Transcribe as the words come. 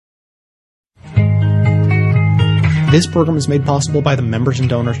This program is made possible by the members and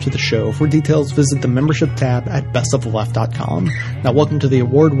donors to the show. For details, visit the membership tab at bestoftheleft.com. Now, welcome to the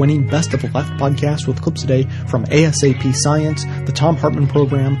award-winning Best of the Left podcast with clips today from ASAP Science, the Thom Hartmann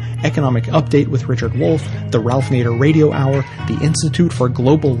Program, Economic Update with Richard Wolff, the Ralph Nader Radio Hour, the Institute for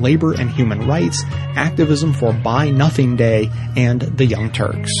Global Labor and Human Rights, Activism for Buy Nothing Day, and the Young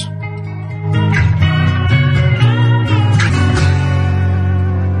Turks.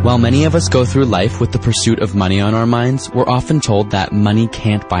 While many of us go through life with the pursuit of money on our minds, we're often told that money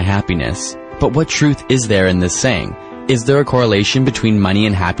can't buy happiness. But what truth is there in this saying? Is there a correlation between money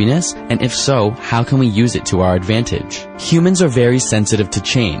and happiness? And if so, how can we use it to our advantage? Humans are very sensitive to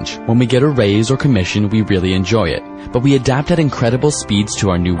change. When we get a raise or commission, we really enjoy it. But we adapt at incredible speeds to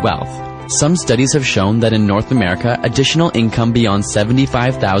our new wealth. Some studies have shown that in North America, additional income beyond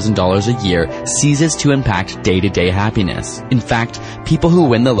 $75,000 a year ceases to impact day-to-day happiness. In fact, people who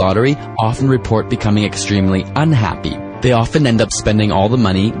win the lottery often report becoming extremely unhappy. They often end up spending all the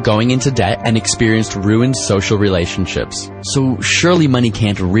money, going into debt, and experienced ruined social relationships. So surely money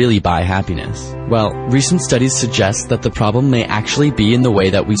can't really buy happiness. Well, recent studies suggest that the problem may actually be in the way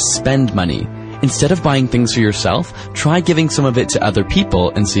that we spend money. Instead of buying things for yourself, try giving some of it to other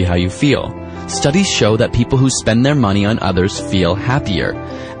people and see how you feel. Studies show that people who spend their money on others feel happier.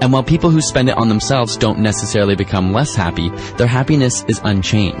 And while people who spend it on themselves don't necessarily become less happy, their happiness is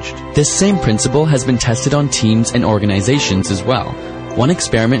unchanged. This same principle has been tested on teams and organizations as well. One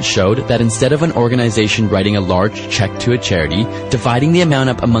experiment showed that instead of an organization writing a large check to a charity, dividing the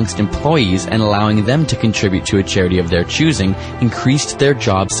amount up amongst employees and allowing them to contribute to a charity of their choosing increased their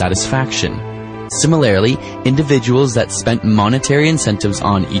job satisfaction. Similarly, individuals that spent monetary incentives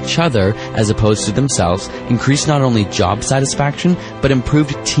on each other as opposed to themselves increased not only job satisfaction, but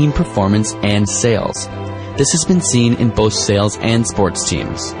improved team performance and sales. This has been seen in both sales and sports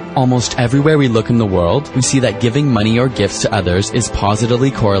teams. Almost everywhere we look in the world, we see that giving money or gifts to others is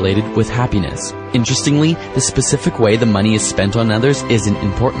positively correlated with happiness. Interestingly, the specific way the money is spent on others isn't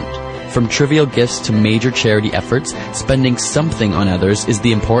important. From trivial gifts to major charity efforts, spending something on others is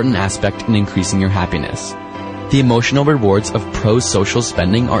the important aspect in increasing your happiness. The emotional rewards of pro-social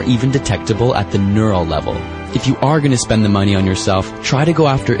spending are even detectable at the neural level. If you are going to spend the money on yourself, try to go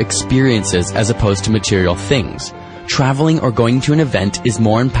after experiences as opposed to material things. Traveling or going to an event is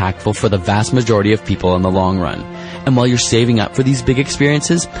more impactful for the vast majority of people in the long run. And while you're saving up for these big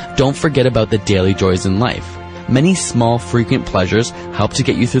experiences, don't forget about the daily joys in life. Many small, frequent pleasures help to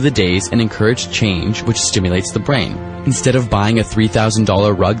get you through the days and encourage change, which stimulates the brain. Instead of buying a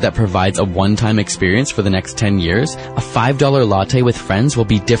 $3,000 rug that provides a one-time experience for the next 10 years, a $5 latte with friends will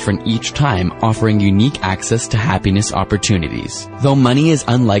be different each time, offering unique access to happiness opportunities. Though money is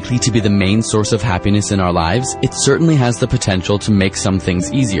unlikely to be the main source of happiness in our lives, it certainly has the potential to make some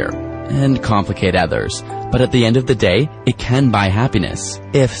things easier and complicate others. But at the end of the day, it can buy happiness,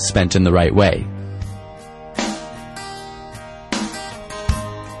 if spent in the right way.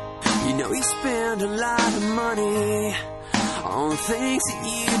 A lot of money on things that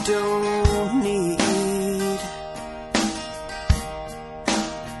you don't need.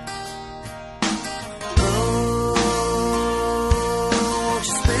 Oh, won't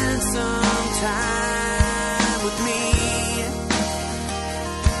you spend some time with me?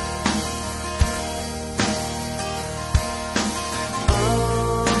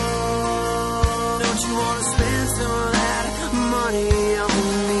 Oh, don't you want to spend some of that money on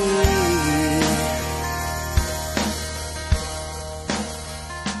me?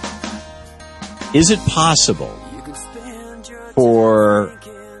 Is it possible for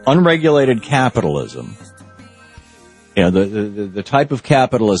unregulated capitalism, the type of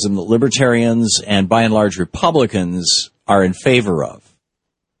capitalism that libertarians and by and large Republicans are in favor of,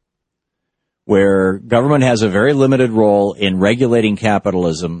 where government has a very limited role in regulating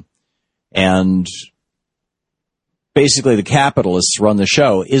capitalism and basically the capitalists run the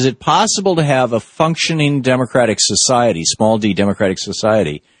show? Is it possible to have a functioning democratic society, small d democratic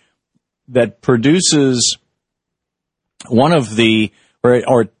society, that produces one of the,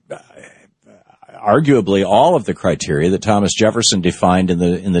 or arguably all of the criteria that Thomas Jefferson defined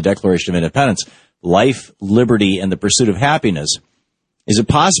in the Declaration of Independence, life, liberty, and the pursuit of happiness? Is it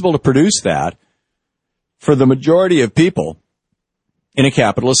possible to produce that for the majority of people in a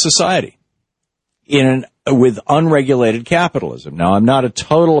capitalist society, with unregulated capitalism? Now, I'm not a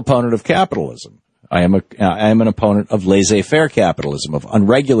total opponent of capitalism. I am an opponent of laissez-faire capitalism, of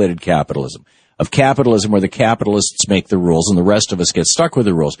unregulated capitalism, of capitalism where the capitalists make the rules and the rest of us get stuck with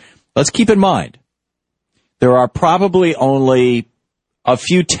the rules. Let's keep in mind, there are probably only a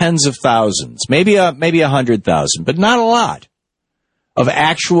few tens of thousands, maybe 100,000, but not a lot, of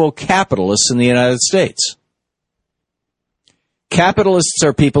actual capitalists in the United States. Capitalists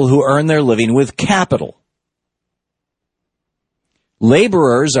are people who earn their living with capital.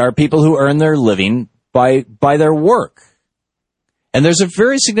 Laborers are people who earn their living by their work. And there's a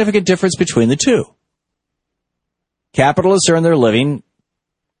very significant difference between the two. Capitalists earn their living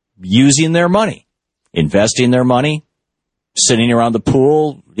using their money, investing their money, sitting around the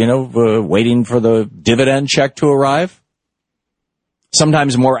pool, waiting for the dividend check to arrive.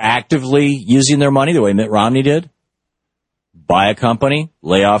 Sometimes more actively using their money, the way Mitt Romney did. Buy a company,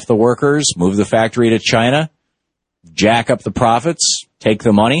 lay off the workers, move the factory to China, jack up the profits, take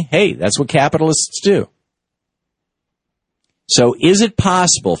the money. Hey, that's what capitalists do. So is it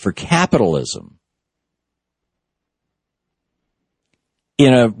possible for capitalism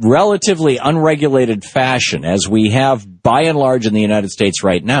in a relatively unregulated fashion, as we have by and large in the United States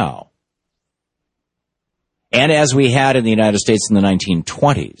right now, and as we had in the United States in the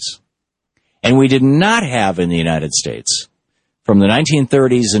 1920s, and we did not have in the United States from the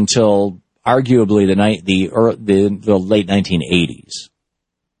 1930s until arguably the late 1980s.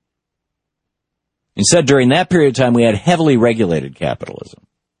 Instead, during that period of time, we had heavily regulated capitalism.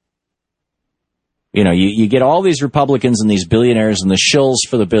 You get all these Republicans and these billionaires and the shills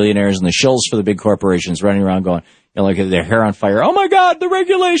for the billionaires and the shills for the big corporations running around going, like their hair on fire. Oh my God, the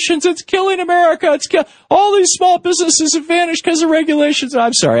regulations, it's killing America. All these small businesses have vanished because of regulations.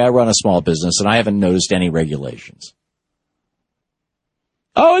 I'm sorry, I run a small business and I haven't noticed any regulations.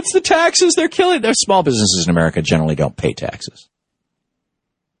 Oh, it's the taxes. They're killing. Their small businesses in America generally don't pay taxes.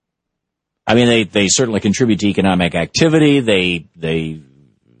 I mean, they certainly contribute to economic activity. They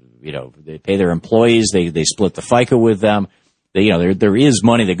pay their employees. They split the FICA with them. There is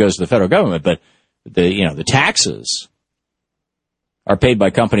money that goes to the federal government, but the taxes are paid by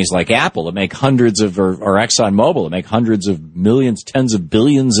companies like Apple that make hundreds of, or ExxonMobil that make hundreds of millions, tens of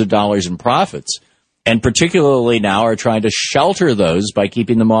billions of dollars in profits. And particularly now are trying to shelter those by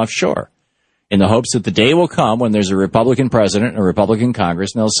keeping them offshore in the hopes that the day will come when there's a Republican president and a Republican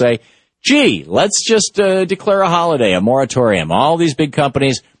Congress and they'll say, gee, let's just declare a holiday, a moratorium. All these big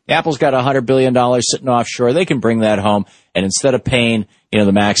companies, Apple's got $100 billion sitting offshore. They can bring that home. And instead of paying,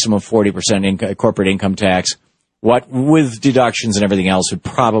 the maximum 40% corporate income tax, what with deductions and everything else would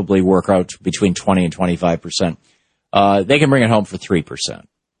probably work out between 20 and 25%, they can bring it home for 3%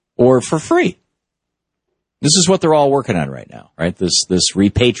 or for free. This is what they're all working on right now, right? This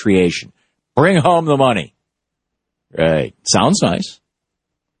repatriation. Bring home the money. Right. Sounds nice.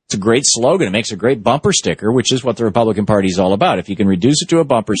 It's a great slogan. It makes a great bumper sticker, which is what the Republican Party is all about. If you can reduce it to a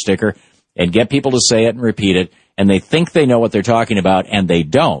bumper sticker and get people to say it and repeat it, and they think they know what they're talking about and they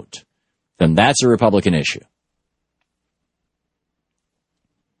don't, then that's a Republican issue.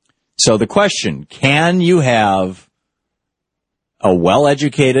 So the question, can you have a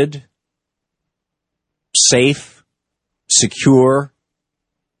well-educated, safe, secure,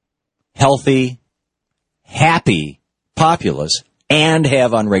 healthy, happy populace and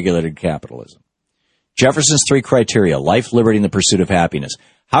have unregulated capitalism? Jefferson's 3 criteria: life, liberty, and the pursuit of happiness.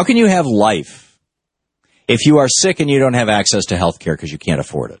 How can you have life if you are sick and you don't have access to health care because you can't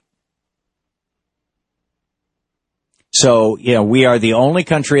afford it? So, we are the only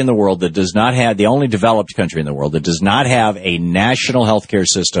country in the world that does not have, the only developed country in the world that does not have a national health care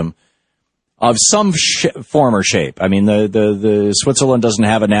system of some form or shape. I mean, the Switzerland doesn't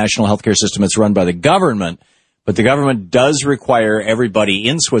have a national healthcare system. It's run by the government, but the government does require everybody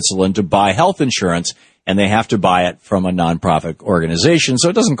in Switzerland to buy health insurance, and they have to buy it from a nonprofit organization, so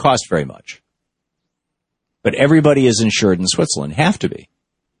it doesn't cost very much. But everybody is insured in Switzerland, have to be.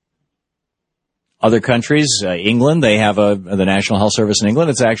 Other countries, England, they have the National Health Service in England.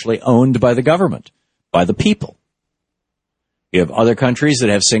 It's actually owned by the government, by the people. You have other countries that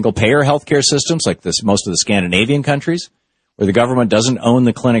have single-payer healthcare systems, like most of the Scandinavian countries, where the government doesn't own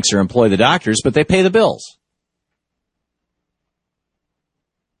the clinics or employ the doctors, but they pay the bills.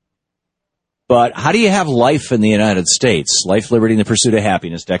 But how do you have life in the United States? Life, liberty, and the pursuit of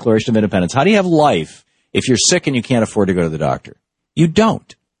happiness, Declaration of Independence. How do you have life if you're sick and you can't afford to go to the doctor? You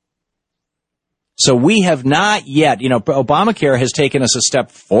don't. So we have not yet, Obamacare has taken us a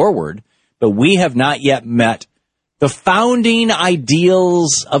step forward, but we have not yet met the founding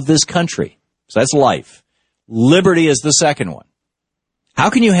ideals of this country. So that's life. Liberty is the second one. How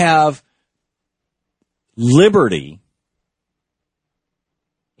can you have liberty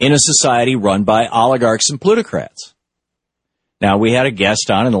in a society run by oligarchs and plutocrats? Now, we had a guest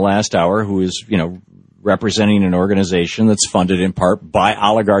on in the last hour who is, representing an organization that's funded in part by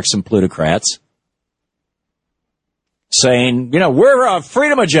oligarchs and plutocrats, saying, we're a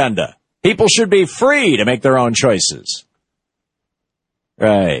freedom agenda. People should be free to make their own choices.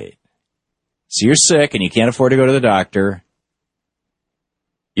 Right. So you're sick and you can't afford to go to the doctor.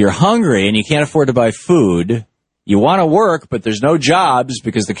 you're hungry and you can't afford to buy food. You want to work, but there's no jobs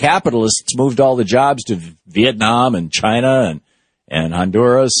because the capitalists moved all the jobs to Vietnam and China and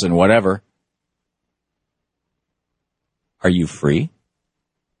Honduras and whatever. Are you free?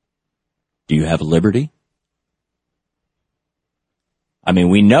 Do you have liberty? I mean,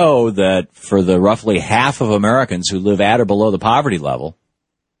 we know that for the roughly half of Americans who live at or below the poverty level,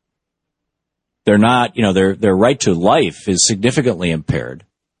 they're not, their right to life is significantly impaired.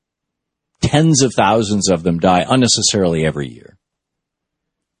 Tens of thousands of them die unnecessarily every year.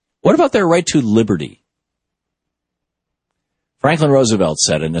 What about their right to liberty? Franklin Roosevelt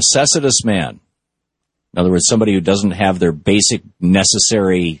said, a necessitous man, in other words, somebody who doesn't have their basic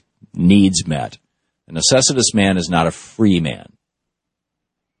necessary needs met, a necessitous man is not a free man.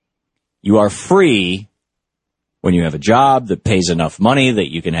 You are free when you have a job that pays enough money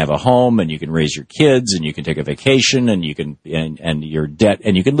that you can have a home and you can raise your kids and you can take a vacation and you can and your debt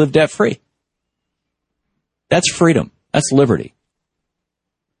and you can live debt free. That's freedom. That's liberty.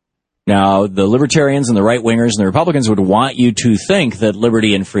 Now, the libertarians and the right wingers and the Republicans would want you to think that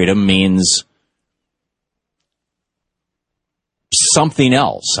liberty and freedom means something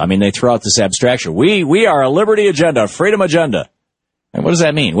else. I mean, they throw out this abstraction. We are a liberty agenda, a freedom agenda. And what does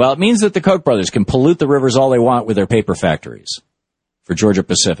that mean? Well, it means that the Koch brothers can pollute the rivers all they want with their paper factories for Georgia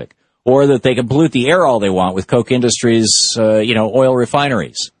Pacific, or that they can pollute the air all they want with Koch Industries, oil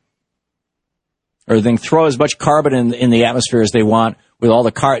refineries, or they can throw as much carbon in the atmosphere as they want with all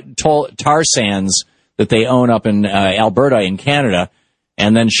the tar sands that they own up in Alberta in Canada,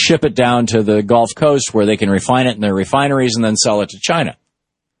 and then ship it down to the Gulf Coast where they can refine it in their refineries and then sell it to China.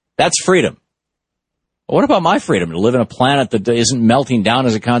 That's freedom. What about my freedom to live on a planet that isn't melting down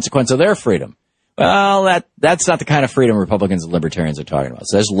as a consequence of their freedom? Well, that's not the kind of freedom Republicans and libertarians are talking about.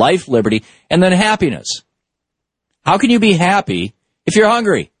 So there's life, liberty, and then happiness. How can you be happy if you're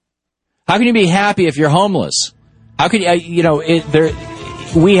hungry? How can you be happy if you're homeless? How can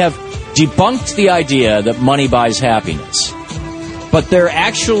we have debunked the idea that money buys happiness. But there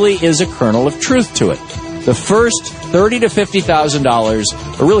actually is a kernel of truth to it. The first $30,000 to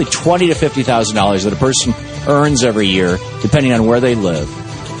 $50,000, or really $20,000 to $50,000 that a person earns every year, depending on where they live,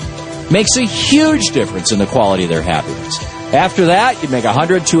 makes a huge difference in the quality of their happiness. After that, you make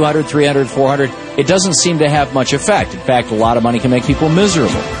 $100, $200, $300, $400. It doesn't seem to have much effect. In fact, a lot of money can make people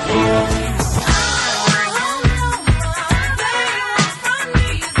miserable.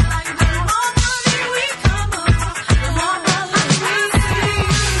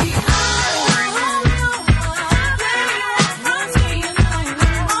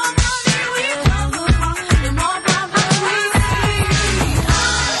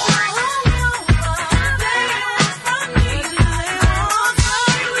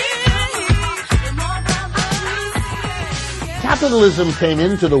 Capitalism came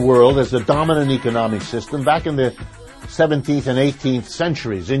into the world as the dominant economic system back in the 17th and 18th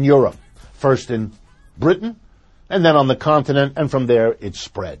centuries in Europe, first in Britain, and then on the continent, and from there it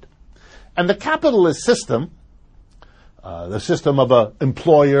spread. And the capitalist system, the system of an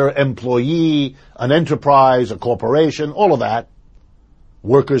employer, employee, an enterprise, a corporation, all of that,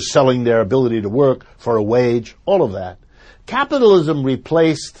 workers selling their ability to work for a wage, all of that, capitalism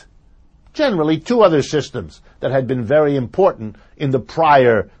replaced generally two other systems that had been very important in the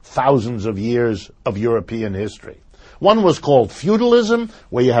prior thousands of years of European history. One was called feudalism,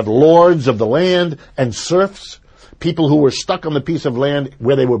 where you have lords of the land and serfs, people who were stuck on the piece of land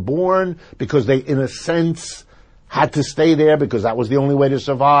where they were born because they, in a sense, had to stay there because that was the only way to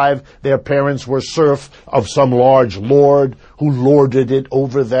survive. Their parents were serfs of some large lord who lorded it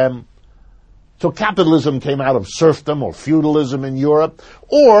over them. So capitalism came out of serfdom or feudalism in Europe,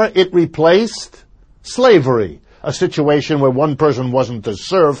 or it replaced slavery, a situation where one person wasn't a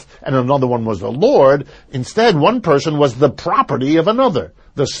serf and another one was a lord. Instead, one person was the property of another,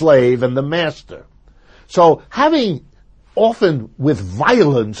 the slave and the master. So having often with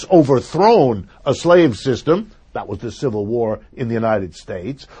violence overthrown a slave system, that was the Civil War in the United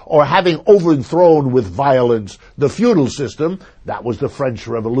States, or having overthrown with violence the feudal system, that was the French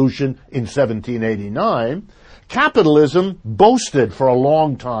Revolution in 1789, capitalism boasted for a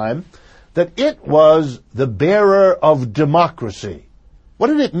long time that it was the bearer of democracy. What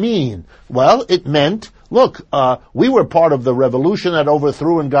did it mean? Well, it meant, look, we were part of the revolution that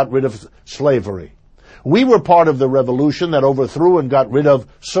overthrew and got rid of slavery. We were part of the revolution that overthrew and got rid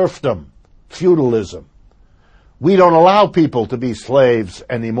of serfdom, feudalism. We don't allow people to be slaves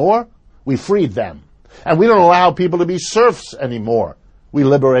anymore. We freed them. And we don't allow people to be serfs anymore. We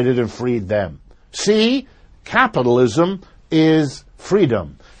liberated and freed them. See, capitalism is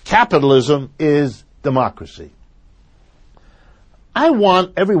freedom. Capitalism is democracy. I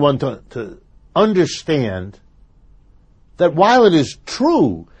want everyone to understand that while it is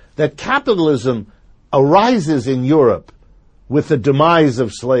true that capitalism arises in Europe with the demise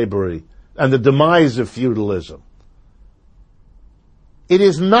of slavery and the demise of feudalism, it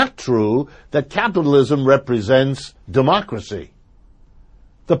is not true that capitalism represents democracy.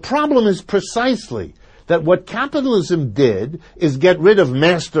 The problem is precisely that what capitalism did is get rid of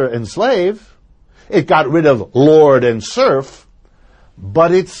master and slave. It got rid of lord and serf,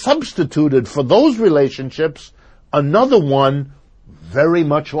 but it substituted for those relationships another one very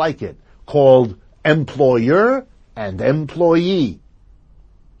much like it, called employer and employee.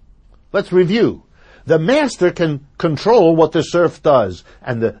 Let's review. The master can control what the serf does,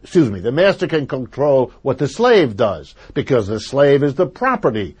 and the master can control what the slave does, because the slave is the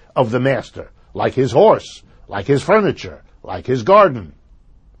property of the master, like his horse, like his furniture, like his garden.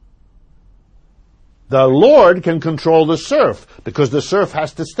 The lord can control the serf, because the serf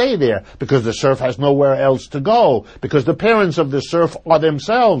has to stay there, because the serf has nowhere else to go, because the parents of the serf are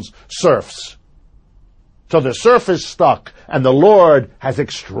themselves serfs. So the serf is stuck, and the lord has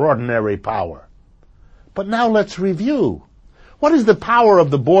extraordinary power. But now let's review. What is the power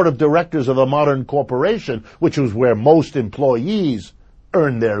of the board of directors of a modern corporation, which is where most employees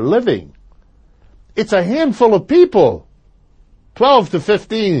earn their living? It's a handful of people, 12 to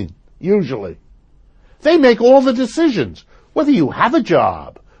 15, usually. They make all the decisions, whether you have a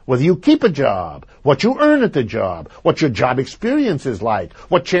job, whether you keep a job, what you earn at the job, what your job experience is like,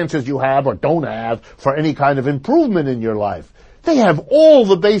 what chances you have or don't have for any kind of improvement in your life. They have all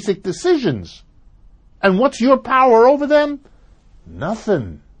the basic decisions. And what's your power over them?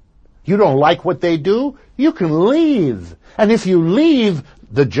 Nothing. You don't like what they do? You can leave. And if you leave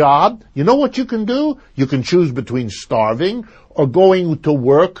the job, you know what you can do? You can choose between starving or going to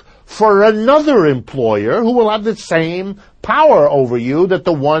work for another employer who will have the same power over you that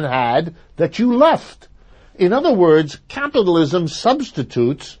the one had that you left. In other words, capitalism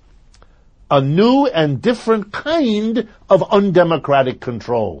substitutes a new and different kind of undemocratic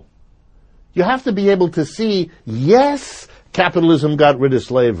control. You have to be able to see, yes, capitalism got rid of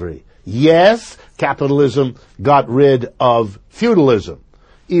slavery. Yes, capitalism got rid of feudalism.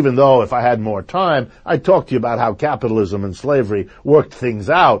 Even though, if I had more time, I'd talk to you about how capitalism and slavery worked things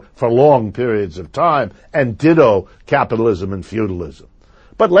out for long periods of time, and ditto capitalism and feudalism.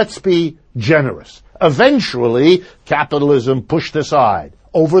 But let's be generous. Eventually, capitalism pushed aside,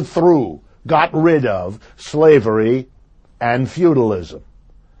 overthrew, got rid of slavery and feudalism.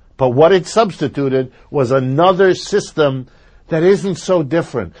 But what it substituted was another system that isn't so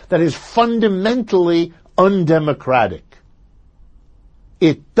different, that is fundamentally undemocratic.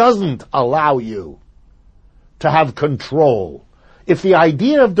 It doesn't allow you to have control. If the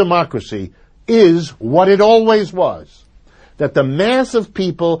idea of democracy is what it always was, that the mass of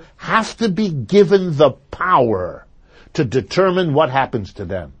people have to be given the power to determine what happens to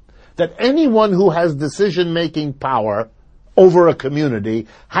them, that anyone who has decision-making power over a community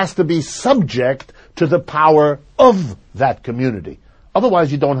has to be subject to the power of that community.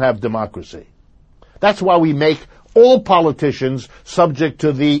 Otherwise, you don't have democracy. That's why we make all politicians subject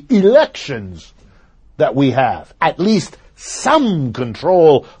to the elections that we have. At least some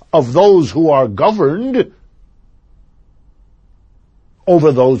control of those who are governed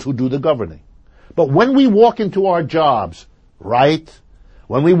over those who do the governing. But when we walk into our jobs, right?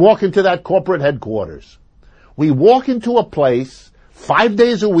 When we walk into that corporate headquarters, we walk into a place 5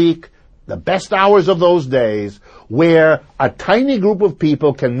 days a week, the best hours of those days, where a tiny group of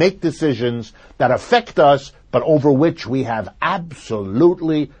people can make decisions that affect us, but over which we have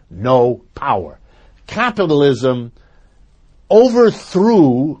absolutely no power. Capitalism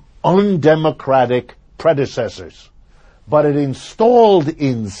overthrew undemocratic predecessors, but it installed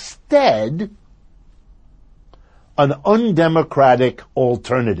instead an undemocratic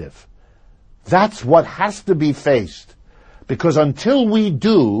alternative. That's what has to be faced, because until we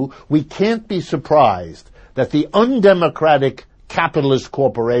do, we can't be surprised that the undemocratic capitalist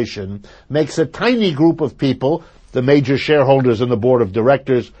corporation makes a tiny group of people, the major shareholders in the board of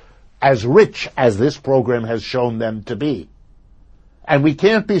directors, as rich as this program has shown them to be. And we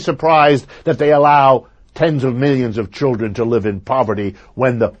can't be surprised that they allow tens of millions of children to live in poverty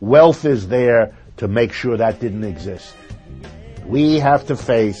when the wealth is there to make sure that didn't exist. We have to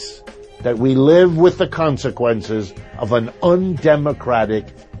face that we live with the consequences of an undemocratic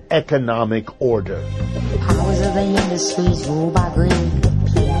economic order. The powers of the industries rule by greed,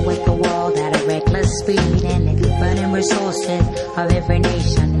 playing with the world at a reckless speed, and the burning resources of every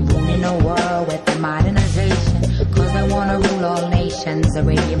nation, ruling the world with their modernization, 'cause they want to rule all nations. nations,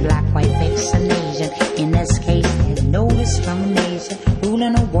 Arabian, black, white, mixed, and Asian. In this case, there's no discrimination,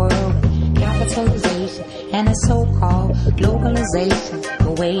 ruling a world with capitalization and a so-called globalization.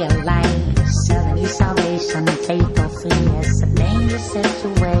 The way of life, selling you salvation, faith or fear, it's a dangerous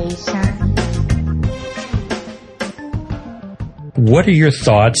situation. What are your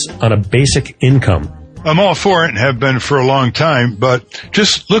thoughts on a basic income? I'm all for it and have been for a long time, but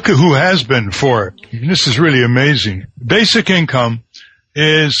just look at who has been for it. This is really amazing. Basic income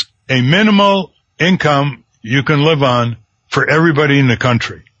is a minimal income you can live on for everybody in the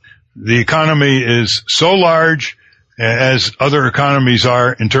country. The economy is so large, as other economies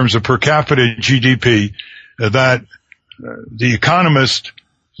are in terms of per capita GDP, that the economist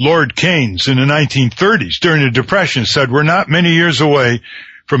Lord Keynes in the 1930s during the Depression said we're not many years away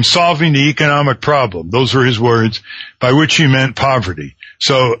from solving the economic problem. Those were his words, by which he meant poverty.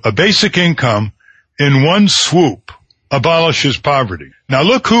 So a basic income in one swoop abolishes poverty. Now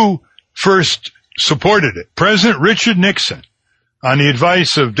look who first supported it. President Richard Nixon, on the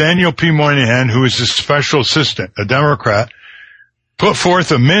advice of Daniel P. Moynihan, who is his special assistant, a Democrat, put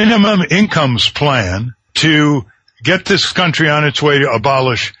forth a minimum incomes plan to get this country on its way to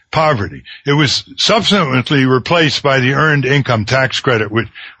abolish poverty. It was subsequently replaced by the earned income tax credit,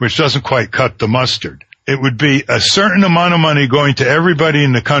 which doesn't quite cut the mustard. It would be a certain amount of money going to everybody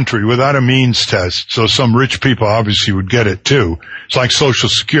in the country without a means test, so some rich people obviously would get it too. It's like Social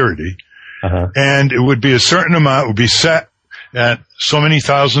Security. And it would be a certain amount, would be set at so many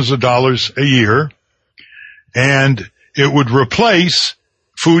thousands of dollars a year, and it would replace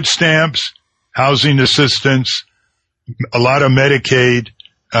food stamps, housing assistance, a lot of Medicaid.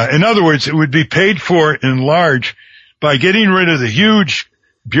 In other words, it would be paid for in large by getting rid of the huge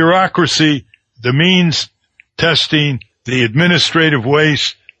bureaucracy, the means testing, the administrative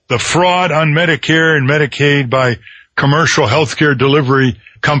waste, the fraud on Medicare and Medicaid by commercial healthcare delivery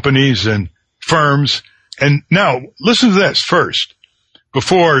companies and firms. And now, listen to this first,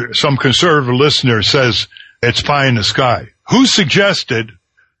 before some conservative listener says it's pie in the sky. Who suggested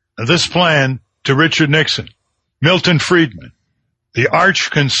this plan to Richard Nixon? Milton Friedman, the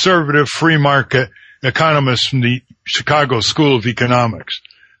arch-conservative free market economist from the Chicago School of Economics,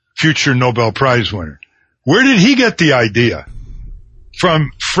 future Nobel Prize winner. Where did he get the idea?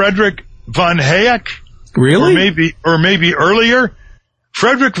 From Friedrich von Hayek? Really? Or maybe earlier?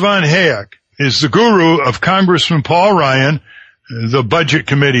 Friedrich von Hayek is the guru of Congressman Paul Ryan, the Budget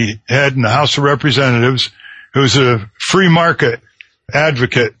Committee head in the House of Representatives, who's a free market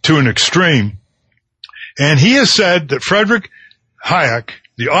advocate to an extreme. And he has said that Friedrich Hayek,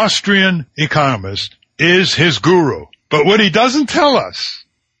 the Austrian economist, is his guru. But what he doesn't tell us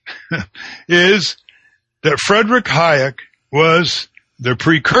is that Friedrich Hayek was the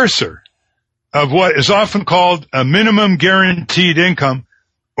precursor of what is often called a minimum guaranteed income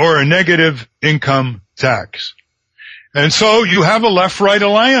or a negative income tax. And so you have a left-right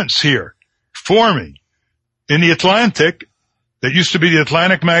alliance here forming. In the Atlantic, that used to be the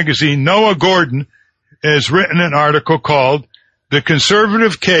Atlantic magazine, Noah Gordon has written an article called The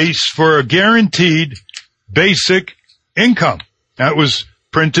Conservative Case for a Guaranteed Basic Income. That was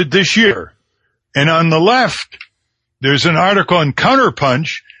printed this year. And on the left, there's an article in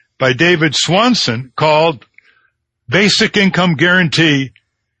Counterpunch by David Swanson called Basic Income Guarantee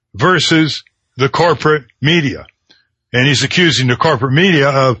versus the Corporate Media. And he's accusing the corporate media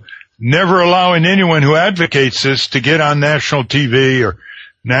of never allowing anyone who advocates this to get on national TV or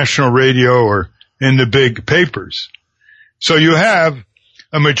national radio or in the big papers. So you have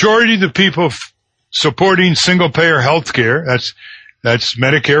a majority of the people supporting single-payer health care. That's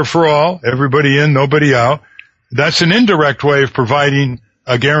Medicare for all, everybody in, nobody out. That's an indirect way of providing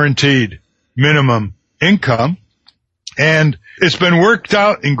a guaranteed minimum income. And it's been worked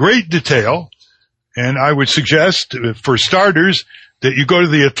out in great detail. And I would suggest, for starters, that you go to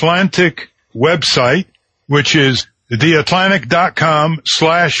the Atlantic website, which is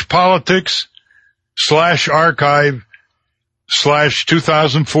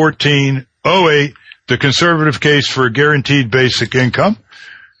theatlantic.com/politics/archive/2014-08, the conservative case for a guaranteed basic income.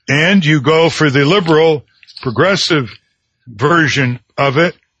 And you go for the liberal progressive version of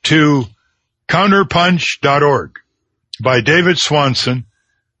it to counterpunch.org by David Swanson.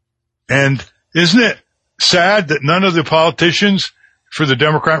 And isn't it sad that none of the politicians for the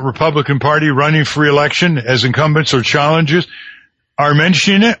Democrat-Republican Party running for re-election as incumbents or challengers are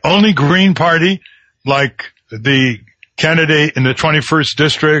mentioning it? Only Green Party, like the candidate in the 21st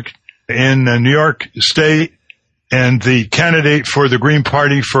District in New York State and the candidate for the Green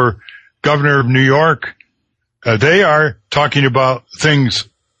Party for governor of New York, they are talking about things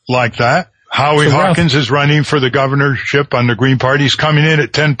like that. Howie Hawkins is running for the governorship on the Green Party. He's coming in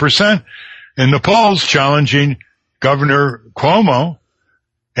at 10% in the polls, challenging Governor Cuomo.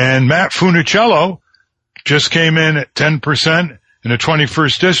 And Matt Funicello just came in at 10% in the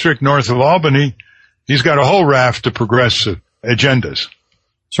 21st district north of Albany. He's got a whole raft of progressive agendas.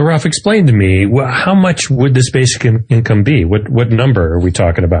 So, Ralph, explain to me, how much would this basic income be? What number are we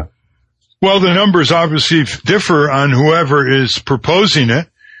talking about? Well, the numbers obviously differ on whoever is proposing it.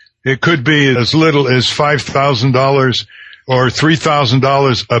 It could be as little as $5,000 or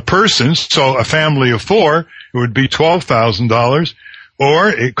 $3,000 a person. So a family of four, it would be $12,000, or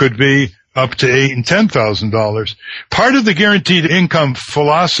it could be up to $8,000 and $10,000. Part of the guaranteed income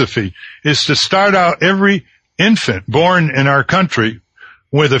philosophy is to start out every infant born in our country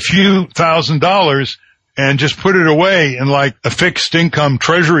with a few $1,000s and just put it away in like a fixed income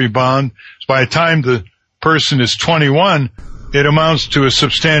treasury bond. By the time the person is 21, it amounts to a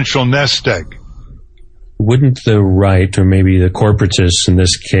substantial nest egg. Wouldn't the right, or maybe the corporatists in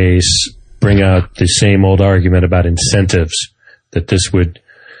this case, bring out the same old argument about incentives, that this would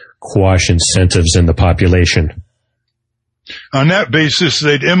quash incentives in the population? On that basis,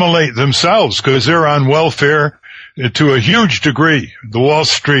 they'd immolate themselves because they're on welfare to a huge degree. The Wall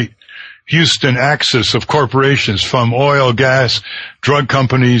Street, Houston axis of corporations, from oil, gas, drug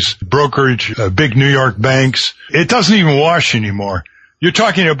companies, brokerage, big New York banks. It doesn't even wash anymore. You're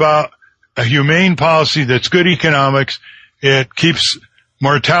talking about a humane policy that's good economics. It keeps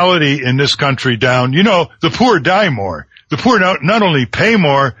mortality in this country down. You know, the poor die more. The poor not only pay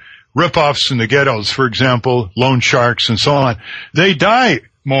more, rip-offs in the ghettos, for example, loan sharks and so on, they die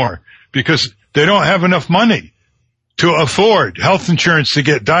more because they don't have enough money to afford health insurance to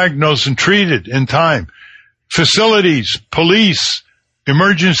get diagnosed and treated in time. Facilities, police,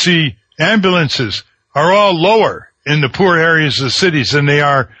 emergency ambulances are all lower in the poor areas of the cities than they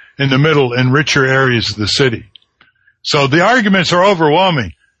are in the middle and richer areas of the city. So the arguments are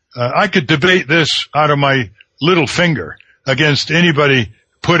overwhelming. I could debate this out of my little finger against anybody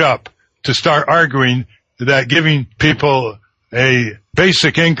put up to start arguing that giving people a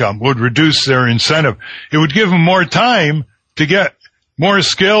basic income would reduce their incentive. It would give them more time to get more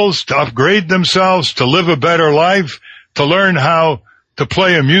skills, to upgrade themselves, to live a better life, to learn how to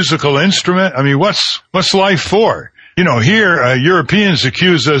play a musical instrument. I mean, what's life for? You know, here, Europeans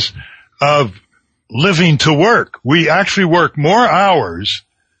accuse us of living to work. We actually work more hours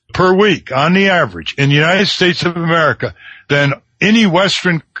per week on the average in the United States of America than any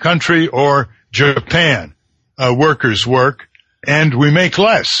Western country or Japan workers work, and we make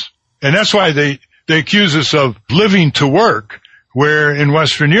less. And that's why they accuse us of living to work, where in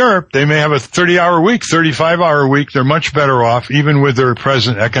Western Europe they may have a 30-hour week, 35-hour week. They're much better off, even with their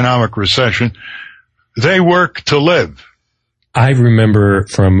present economic recession. They work to live. I remember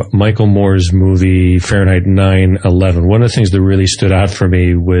from Michael Moore's movie Fahrenheit 9/11, one of the things that really stood out for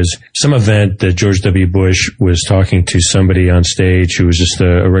me was some event that George W. Bush was talking to somebody on stage who was just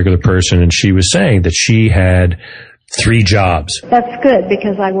a regular person, and she was saying that she had 3 jobs. That's good,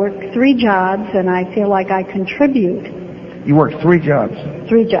 because I work 3 jobs and I feel like I contribute. You work 3 jobs?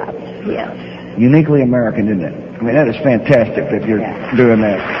 3 jobs, yes. Uniquely American, isn't it? I mean, that is fantastic that you're doing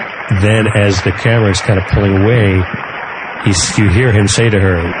that. Then as the camera's kind of pulling away, you hear him say to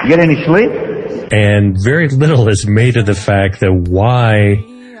her, "You get any sleep?" And very little is made of the fact that why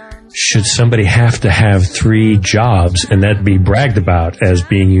should somebody have to have 3 jobs and that be bragged about as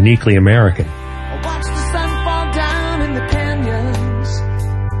being uniquely American? Watch the sun fall down in the canyons.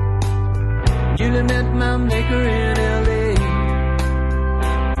 You met my maker in L.A.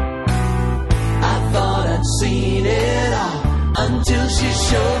 I thought I'd seen it all until she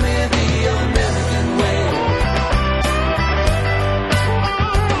showed me the American way.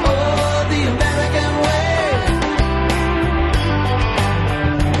 Oh, the American way.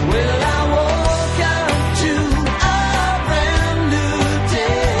 Well, I woke up to a brand new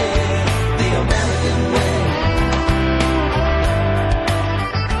day. The American way.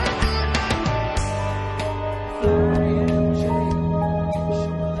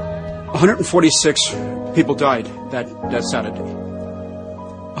 146 people died that Saturday.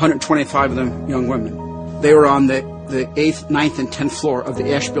 125 of them young women. They were on the 8th, 9th, and 10th floor of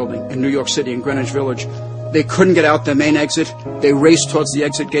the Ash Building in New York City in Greenwich Village. They couldn't get out the main exit. They raced towards the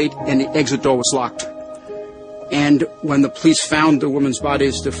exit gate, and the exit door was locked. And when the police found the women's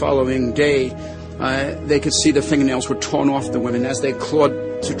bodies the following day, they could see the fingernails were torn off the women as they clawed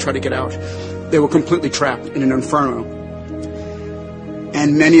to try to get out. They were completely trapped in an inferno.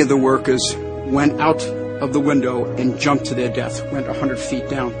 And many of the workers went out of the window and jumped to their death, went 100 feet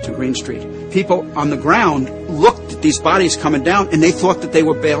down to Green Street. People on the ground looked at these bodies coming down, and they thought that they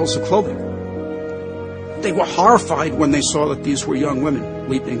were bales of clothing. They were horrified when they saw that these were young women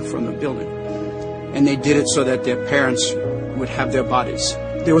leaping from the building. And they did it so that their parents would have their bodies.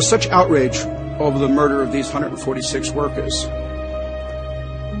 There was such outrage over the murder of these 146 workers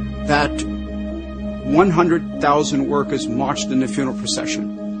that 100,000 workers marched in the funeral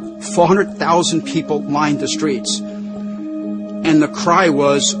procession. 400,000 people lined the streets. And the cry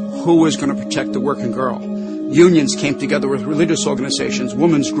was, who was going to protect the working girl? Unions came together with religious organizations,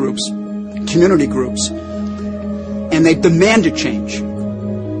 women's groups, community groups, and they demanded change.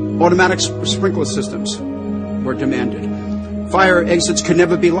 Automatic sprinkler systems were demanded. Fire exits could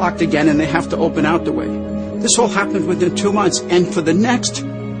never be locked again, and they have to open out the way. This all happened within 2 months, and for the next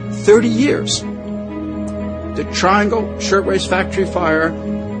 30 years, the Triangle Shirtwaist Factory fire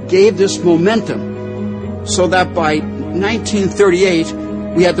gave this momentum so that by 1938,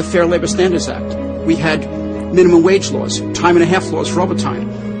 we had the Fair Labor Standards Act. We had minimum wage laws, time and a half laws for overtime.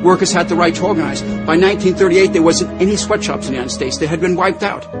 Workers had the right to organize. By 1938, there wasn't any sweatshops in the United States. They had been wiped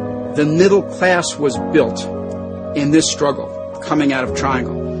out. The middle class was built in this struggle coming out of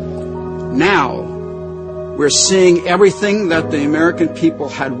Triangle. Now, we're seeing everything that the American people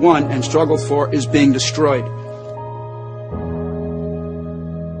had won and struggled for is being destroyed.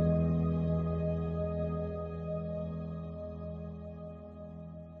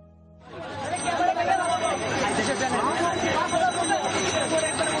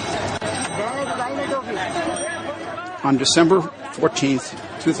 On December 14th,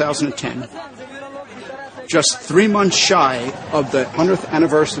 2010, just 3 months shy of the 100th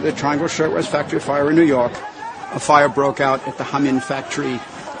anniversary of the Triangle Shirtwaist Factory fire in New York, a fire broke out at the Hamin factory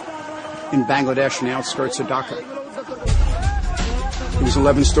in Bangladesh on the outskirts of Dhaka. It was an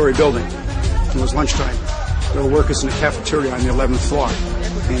 11-story building. It was lunchtime. There were workers in the cafeteria on the 11th floor,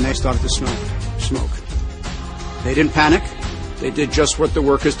 and they started to smell smoke. They didn't panic. They did just what the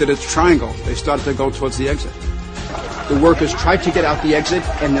workers did at the Triangle. They started to go towards the exit. The workers tried to get out the exit,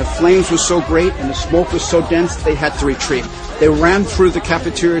 and the flames were so great and the smoke was so dense, they had to retreat. They ran through the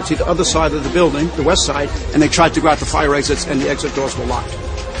cafeteria to the other side of the building, the west side, and they tried to go out the fire exits, and the exit doors were locked.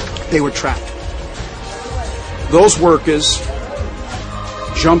 They were trapped. Those workers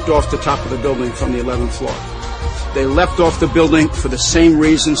jumped off the top of the building from the 11th floor. They leapt off the building for the same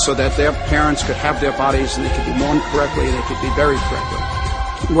reason, so that their parents could have their bodies and they could be mourned correctly and they could be buried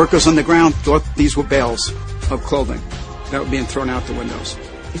correctly. Workers on the ground thought these were bales of clothing that were being thrown out the windows.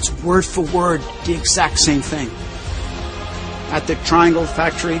 It's word for word the exact same thing. At the Triangle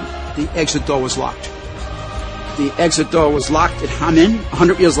factory, the exit door was locked. The exit door was locked at Hamin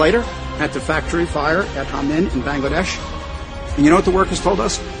 100 years later at the factory fire at Hamin in Bangladesh. And you know what the workers told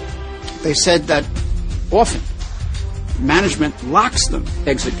us? They said that often management locks the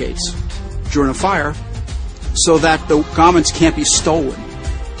exit gates during a fire so that the garments can't be stolen.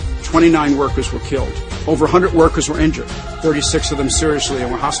 29 workers were killed. Over 100 workers were injured, 36 of them seriously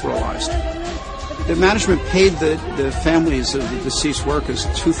and were hospitalized. The management paid the families of the deceased workers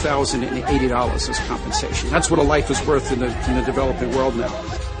 $2,080 as compensation. That's what a life is worth in the developing world now.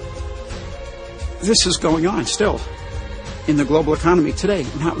 This is going on still in the global economy today.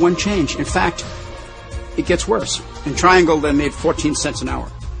 Not one change. In fact, it gets worse. In Triangle, they made 14 cents an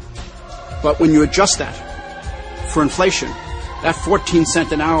hour. But when you adjust that for inflation, that 14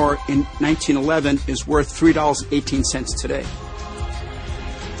 cent an hour in 1911 is worth $3.18 today.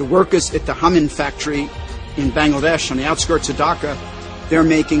 The workers at the Hamin factory in Bangladesh on the outskirts of Dhaka, they're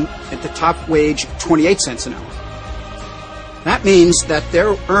making at the top wage 28 cents an hour. That means that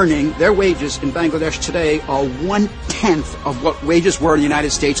they're earning, their wages in Bangladesh today are 1/10 of what wages were in the United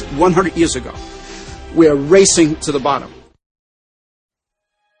States 100 years ago. We're racing to the bottom.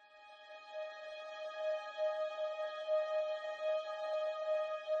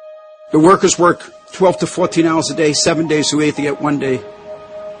 The workers work 12 to 14 hours a day, 7 days a week. They get one day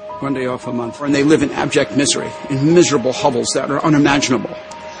off a month. And they live in abject misery, in miserable hovels that are unimaginable.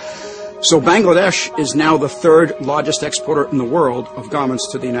 So Bangladesh is now the third largest exporter in the world of garments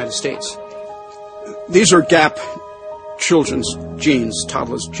to the United States. These are Gap children's jeans,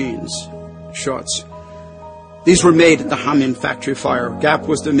 toddlers' jeans, shorts. These were made at the Hamin factory fire. Gap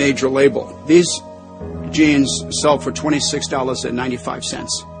was the major label. These jeans sell for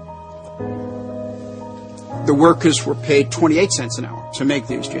 $26.95. The workers were paid 28 cents an hour to make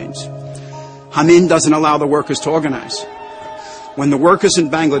these jeans. Hamin doesn't allow the workers to organize. When the workers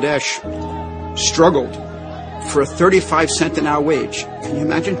in Bangladesh struggled for a 35 cent an hour wage, can you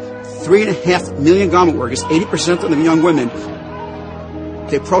imagine? 3.5 million garment workers, 80% of them young women,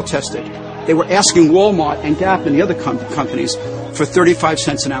 they protested. They were asking Walmart and Gap and the other companies for 35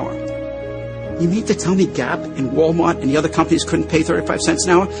 cents an hour. You mean to tell me Gap and Walmart and the other companies couldn't pay 35 cents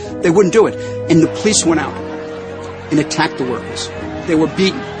an hour? They wouldn't do it. And the police went out and attacked the workers. They were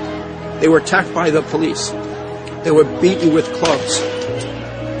beaten. They were attacked by the police. They were beaten with clubs.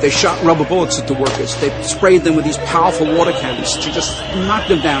 They shot rubber bullets at the workers. They sprayed them with these powerful water cannons to just knock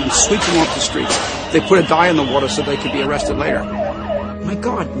them down and sweep them off the streets. They put a dye in the water so they could be arrested later. My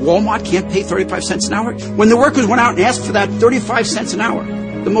God, Walmart can't pay 35 cents an hour? When the workers went out and asked for that 35 cents an hour,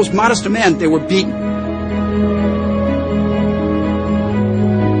 the most modest demand, they were beaten.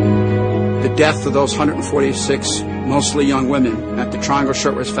 The death of those 146 mostly young women at the Triangle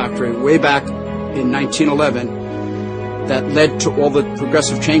Shirtwaist Factory way back in 1911 that led to all the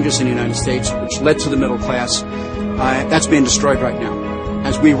progressive changes in the United States, which led to the middle class, that's being destroyed right now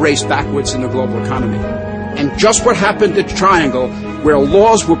as we race backwards in the global economy. And just what happened at Triangle, where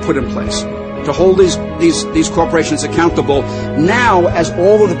laws were put in place to hold these corporations accountable, now as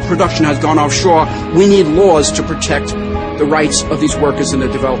all of the production has gone offshore, we need laws to protect the rights of these workers in the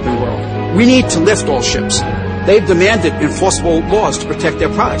developing world. We need to lift all ships. They've demanded enforceable laws to protect their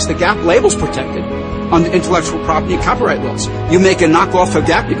products. The Gap label's protected under intellectual property and copyright laws. You make a knockoff of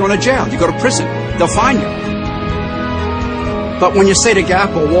Gap, you're going to jail, you go to prison, they'll fine you. But when you say to Gap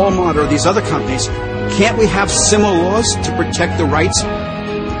or Walmart or these other companies, can't we have similar laws to protect the rights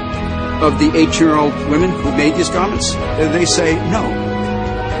of the 18-year-old women who made these garments? They say no.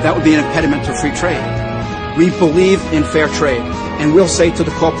 That would be an impediment to free trade. We believe in fair trade, and we'll say to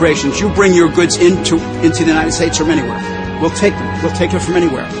the corporations, you bring your goods into the United States from anywhere. We'll take them. We'll take it from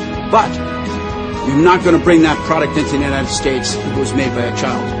anywhere. But you're not going to bring that product into the United States that was made by a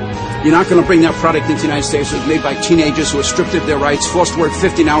child. You're not going to bring that product into the United States that was made by teenagers who are stripped of their rights, forced to work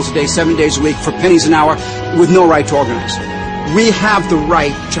 15 hours a day, 7 days a week for pennies an hour with no right to organize. We have the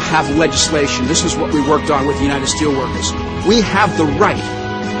right to have legislation. This is what we worked on with the United Steelworkers. We have the right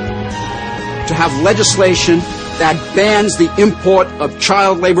to have legislation that bans the import of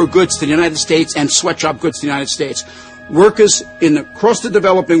child labor goods to the United States and sweatshop goods to the United States. Workers across the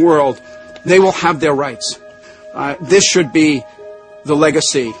developing world, they will have their rights. This should be the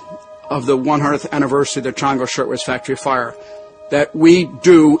legacy of the 100th anniversary of the Triangle Shirtwaist Factory fire, that we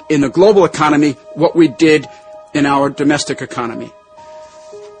do in the global economy what we did in our domestic economy.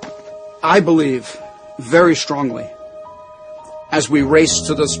 I believe very strongly, as we race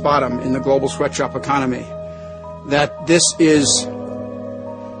to this bottom in the global sweatshop economy, that this is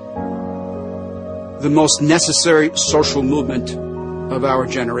the most necessary social movement of our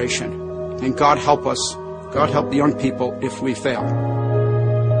generation. And God help us, God help the young people if we fail.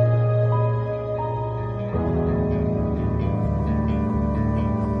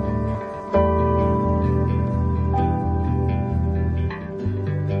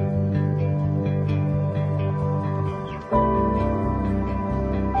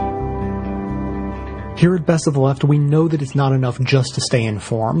 Here at Best of the Left, we know that it's not enough just to stay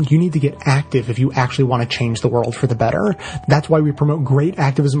informed. You need to get active if you actually want to change the world for the better. That's why we promote great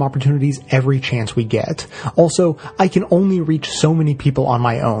activism opportunities every chance we get. Also, I can only reach so many people on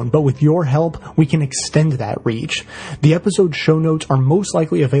my own, but with your help, we can extend that reach. The episode show notes are most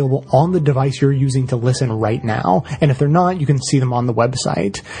likely available on the device you're using to listen right now, and if they're not, you can see them on the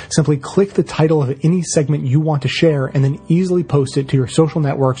website. Simply click the title of any segment you want to share and then easily post it to your social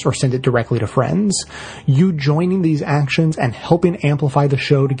networks or send it directly to friends. You joining these actions and helping amplify the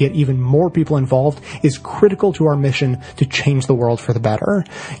show to get even more people involved is critical to our mission to change the world for the better.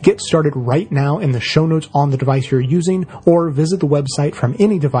 Get started right now in the show notes on the device you're using, or visit the website from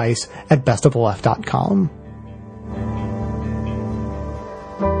any device at bestoftheleft.com.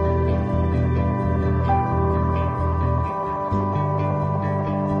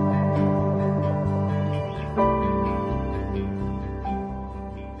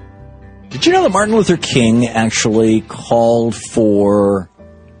 Did you know that Martin Luther King actually called for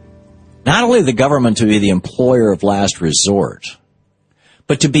not only the government to be the employer of last resort,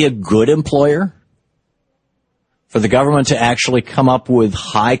 but to be a good employer? For the government to actually come up with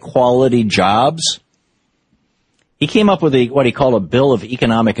high-quality jobs? He came up with what he called a Bill of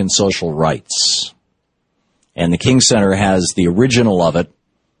Economic and Social Rights. And the King Center has the original of it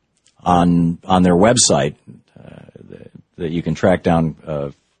on their website that you can track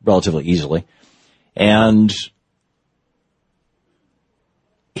down relatively easily. And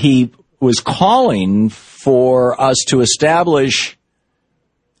he was calling for us to establish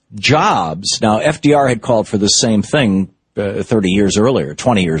jobs. Now, FDR had called for the same thing 30 years earlier,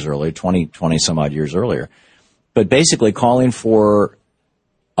 20 years earlier, 20 some odd years earlier. But basically calling for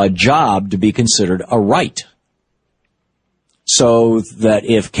a job to be considered a right. So that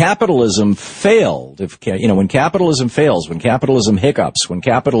if capitalism failed, when capitalism fails, when capitalism hiccups, when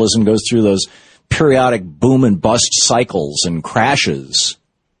capitalism goes through periodic boom and bust cycles and crashes,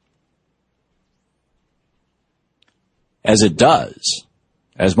 as it does,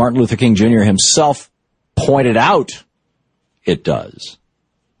 as Martin Luther King Jr. himself pointed out it does.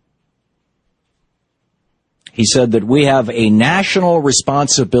 He said that we have a national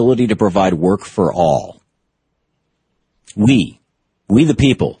responsibility to provide work for all. We the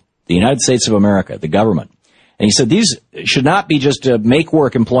people, the United States of America, the government. And he said these should not be just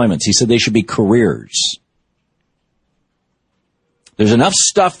make-work employments. He said they should be careers. There's enough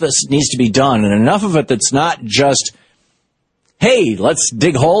stuff that needs to be done, and enough of it that's not just, hey, let's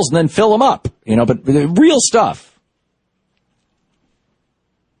dig holes and then fill them up, but real stuff.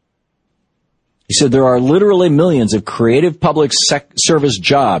 He said there are literally millions of creative public service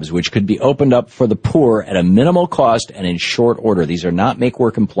jobs which could be opened up for the poor at a minimal cost and in short order. These are not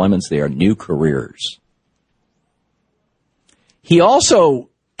make-work employments. They are new careers. He also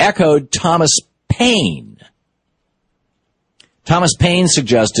echoed Thomas Paine. Thomas Paine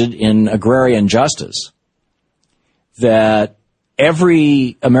suggested in Agrarian Justice that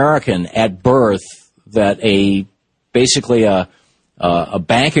every American at birth, that basically a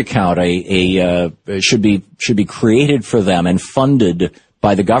bank account should be created for them and funded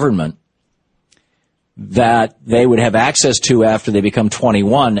by the government, that they would have access to after they become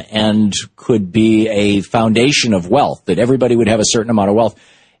 21, and could be a foundation of wealth, that everybody would have a certain amount of wealth.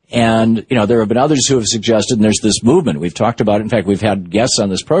 And, there have been others who have suggested, and there's this movement, we've talked about it, in fact, we've had guests on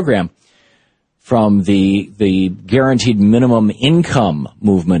this program from the guaranteed minimum income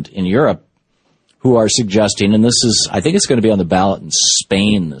movement in Europe, who are suggesting, and I think it's going to be on the ballot in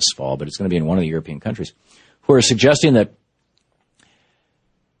Spain this fall, but it's going to be in one of the European countries, who are suggesting that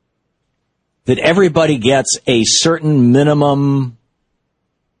everybody gets a certain minimum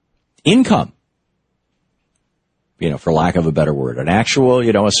income, for lack of a better word, an actual,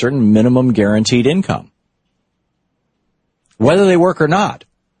 a certain minimum guaranteed income, whether they work or not.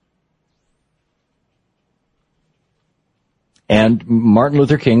 And Martin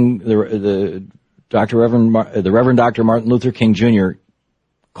Luther King, the Reverend Dr. Martin Luther King Jr.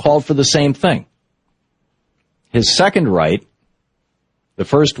 called for the same thing. His second right, the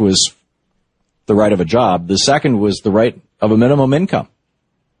first was the right of a job, the second was the right of a minimum income.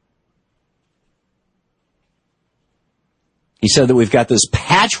 He said that we've got this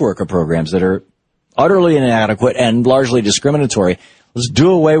patchwork of programs that are utterly inadequate and largely discriminatory. Let's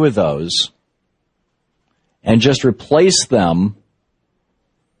do away with those and just replace them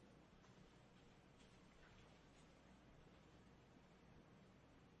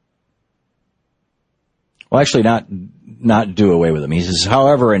Well, actually, not do away with them. He says,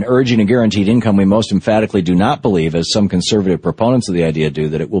 however, in urging a guaranteed income, we most emphatically do not believe, as some conservative proponents of the idea do,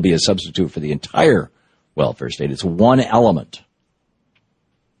 that it will be a substitute for the entire welfare state. It's one element.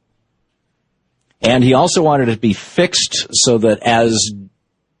 And he also wanted it to be fixed so that as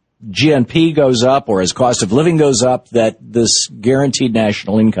GNP goes up or as cost of living goes up, that this guaranteed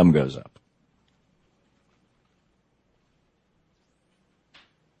national income goes up.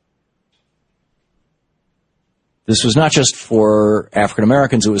 This was not just for African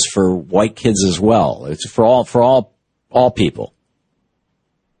Americans, it was for white kids as well. It's for all people.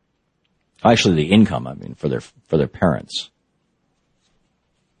 Actually, the income, for their parents.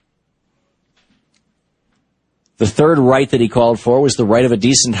 The third right that he called for was the right of a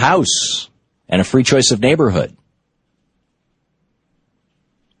decent house and a free choice of neighborhood.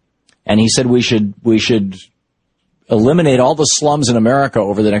 And he said we should eliminate all the slums in America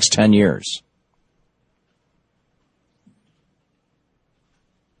over the next 10 years.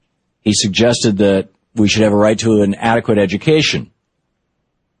 He suggested that we should have a right to an adequate education.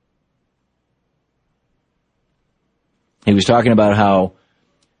 He was talking about how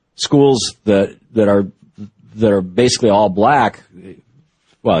schools that are basically all black.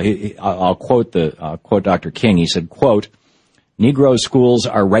 Well, I'll quote Dr. King. He said, quote, Negro schools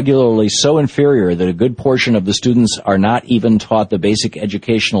are regularly so inferior that a good portion of the students are not even taught the basic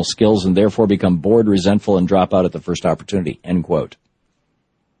educational skills and therefore become bored, resentful, and drop out at the first opportunity, end quote.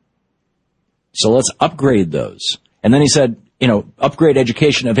 So let's upgrade those. And then he said, upgrade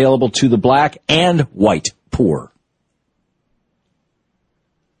education available to the black and white poor.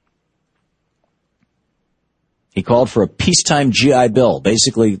 He called for a peacetime GI Bill.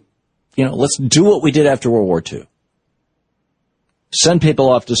 Basically, let's do what we did after World War II. Send people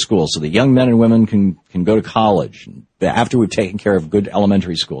off to school so that young men and women can go to college after we've taken care of good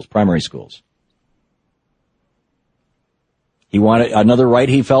elementary schools, primary schools. He wanted another right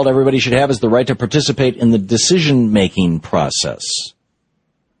he felt everybody should have is the right to participate in the decision-making process.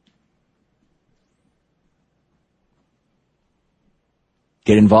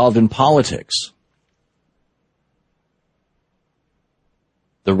 Get involved in politics.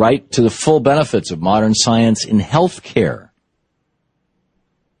 the right to the full benefits of modern science in health care.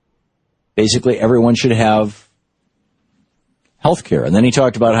 Basically, everyone should have health care. And then he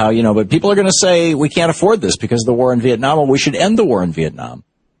talked about how, but people are going to say we can't afford this because of the war in Vietnam. Well, we should end the war in Vietnam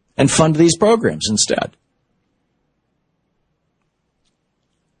and fund these programs instead.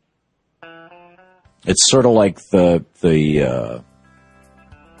 It's sort of like let's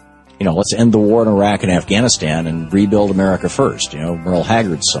end the war in Iraq and Afghanistan and rebuild America first, Merle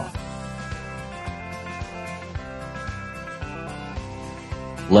Haggard's song.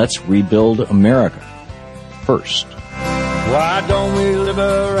 Let's rebuild America first. Why don't we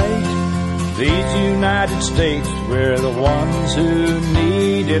liberate these United States? We're the ones who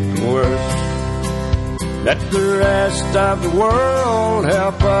need it worst. Let the rest of the world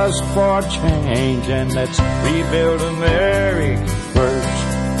help us for change, and let's rebuild America first.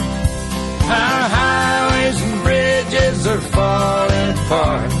 Our highways and bridges are falling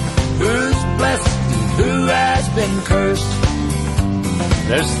apart. Who's blessed and who has been cursed?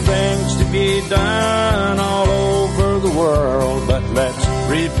 There's things to be done all over the world, but let's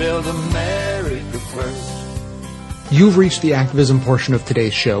rebuild America first. You've reached the activism portion of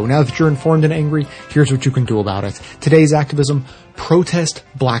today's show. Now that you're informed and angry, here's what you can do about it. Today's activism: protest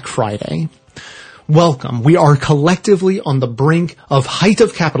Black Friday. Welcome. We are collectively on the brink of height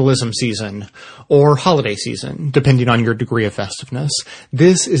of capitalism season, or holiday season, depending on your degree of festiveness.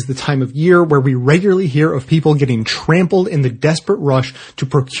 This is the time of year where we regularly hear of people getting trampled in the desperate rush to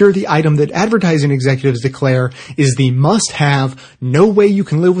procure the item that advertising executives declare is the must-have, no way you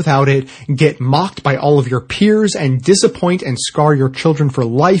can live without it, get mocked by all of your peers, and disappoint and scar your children for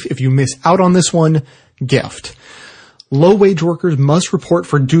life if you miss out on this one gift. Low-wage workers must report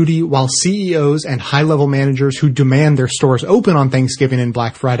for duty while CEOs and high-level managers who demand their stores open on Thanksgiving and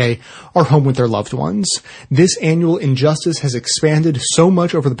Black Friday are home with their loved ones. This annual injustice has expanded so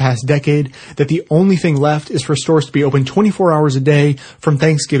much over the past decade that the only thing left is for stores to be open 24 hours a day from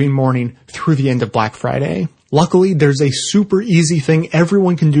Thanksgiving morning through the end of Black Friday. Luckily, there's a super easy thing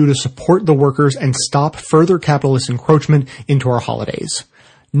everyone can do to support the workers and stop further capitalist encroachment into our holidays.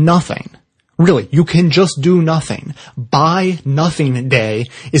 Nothing. Really, you can just do nothing. Buy Nothing Day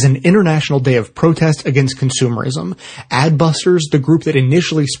is an international day of protest against consumerism. Adbusters, the group that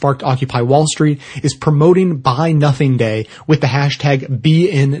initially sparked Occupy Wall Street, is promoting Buy Nothing Day with the hashtag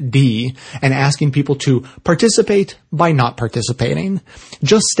BND and asking people to participate by not participating.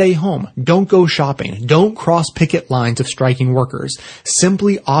 Just stay home. Don't go shopping. Don't cross picket lines of striking workers.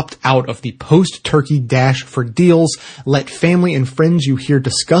 Simply opt out of the post-turkey dash for deals. Let family and friends you hear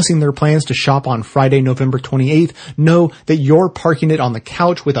discussing their plans to shop on Friday, November 28th, know that you're parking it on the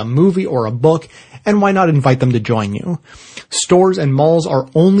couch with a movie or a book, and why not invite them to join you? Stores and malls are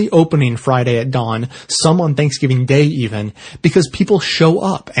only opening Friday at dawn, some on Thanksgiving Day even, because people show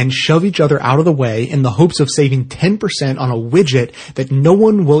up and shove each other out of the way in the hopes of saving 10% on a widget that no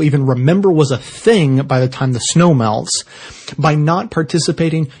one will even remember was a thing by the time the snow melts. By not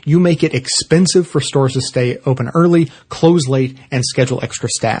participating, you make it expensive for stores to stay open early, close late, and schedule extra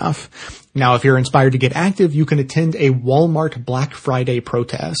staff. Now, if you're inspired to get active, you can attend a Walmart Black Friday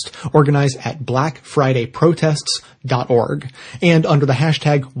protest organized at blackfridayprotests.org and under the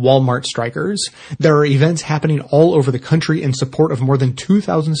hashtag Walmart Strikers. There are events happening all over the country in support of more than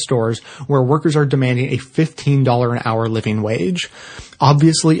 2,000 stores where workers are demanding a $15 an hour living wage.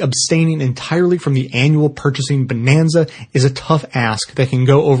 Obviously, abstaining entirely from the annual purchasing bonanza is a tough ask that can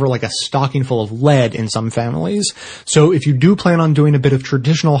go over like a stocking full of lead in some families. So if you do plan on doing a bit of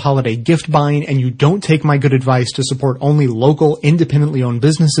traditional holiday gift buying and you don't take my good advice to support only local, independently owned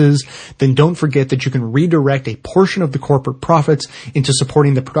businesses, then don't forget that you can redirect a portion of the corporate profits into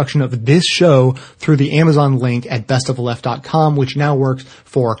supporting the production of this show through the Amazon link at bestoftheleft.com, which now works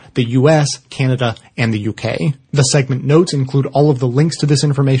for the US, Canada, and the UK. The segment notes include all of the links to this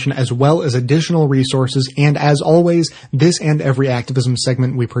information as well as additional resources, and as always, this and every activism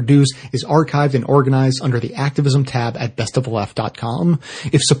segment we produce is archived and organized under the activism tab at bestoftheleft.com.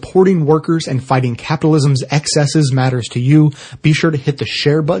 If supporting workers and fighting capitalism's excesses matters to you, be sure to hit the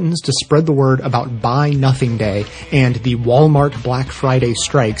share buttons to spread the word about Buy Nothing Day and the Walmart Black Friday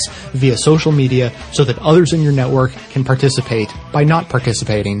strikes via social media so that others in your network can participate by not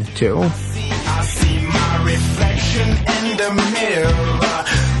participating too. I see my reflection in the mirror,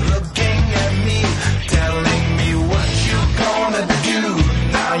 looking at me, telling me what you're gonna do.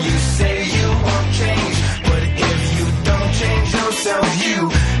 Now you say you won't change, but if you don't change yourself, you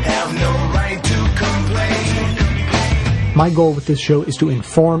have no right to complain. My goal with this show is to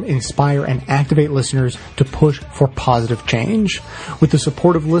inform, inspire, and activate listeners to push for positive change. With the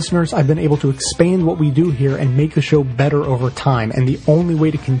support of listeners, I've been able to expand what we do here and make the show better over time, and the only way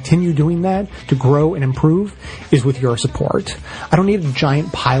to continue doing that, to grow and improve, is with your support. I don't need a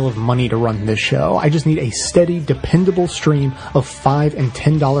giant pile of money to run this show. I just need a steady, dependable stream of $5 and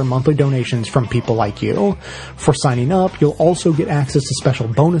 $10 monthly donations from people like you. For signing up, you'll also get access to special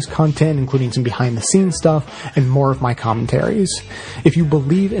bonus content, including some behind-the-scenes stuff and more of my commentaries. If you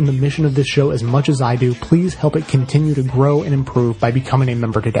believe in the mission of this show as much as I do, please help it continue to grow and improve by becoming a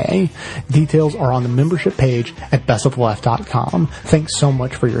member today. Details are on the membership page at bestofleft.com. Thanks so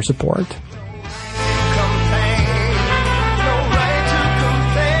much for your support.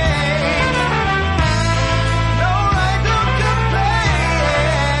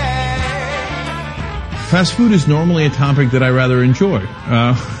 Fast food is normally a topic that I rather enjoy.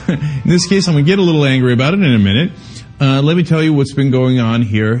 In this case, I'm going to get a little angry about it in a minute. Let me tell you what's been going on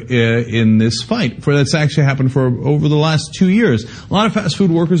here in this fight. That's actually happened for over the last 2 years. A lot of fast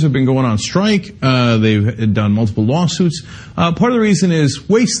food workers have been going on strike. They've done multiple lawsuits. Part of the reason is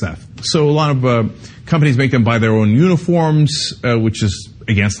wage theft. So a lot of companies make them buy their own uniforms, which is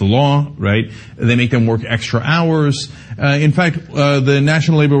against the law, right? They make them work extra hours. In fact, the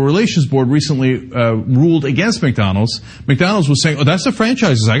National Labor Relations Board recently ruled against McDonald's. McDonald's was saying, oh, that's the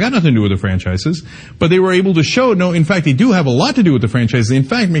franchises. I got nothing to do with the franchises. But they were able to show, no, in fact, they do have a lot to do with the franchises. In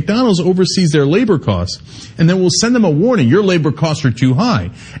fact, McDonald's oversees their labor costs, and then will send them a warning, your labor costs are too high.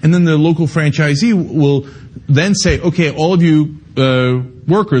 And then the local franchisee will then say, okay, all of you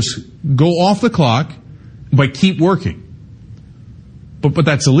workers, go off the clock, but keep working. But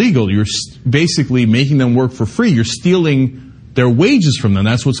that's illegal. You're basically making them work for free. You're stealing their wages from them.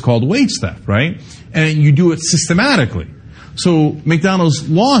 That's what's called wage theft, right? And you do it systematically. So McDonald's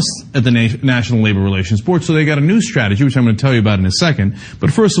lost at the National Labor Relations Board, so they got a new strategy, which I'm going to tell you about in a second.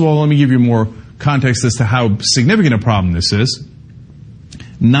 But first of all, let me give you more context as to how significant a problem this is.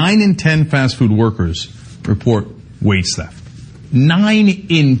 9 in 10 fast food workers report wage theft. 9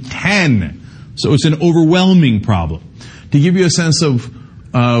 in 10. So it's an overwhelming problem. To give you a sense of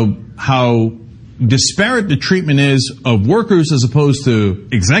how disparate the treatment is of workers as opposed to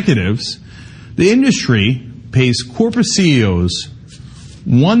executives, the industry pays corporate CEOs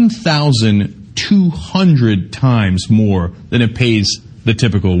 1,200 times more than it pays the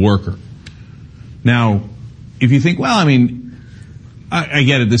typical worker. Now, if you think, well, I mean, I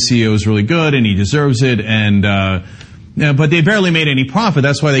get it, the CEO is really good and he deserves it, and but they barely made any profit.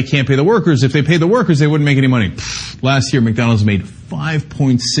 That's why they can't pay the workers. If they paid the workers, they wouldn't make any money. Last year, McDonald's made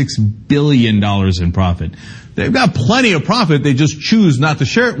 $5.6 billion in profit. They've got plenty of profit. They just choose not to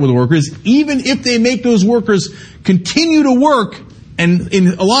share it with the workers, even if they make those workers continue to work and, in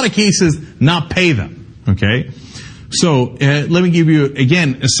a lot of cases, not pay them. Okay? So, let me give you,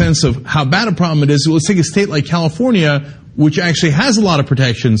 again, a sense of how bad a problem it is. Let's take a state like California, which actually has a lot of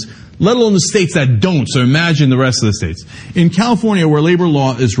protections, let alone the states that don't. So imagine the rest of the states. In California, where labor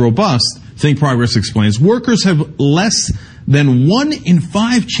law is robust, Think Progress explains, workers have less than 1 in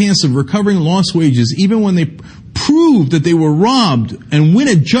 5 chance of recovering lost wages, even when they prove that they were robbed and win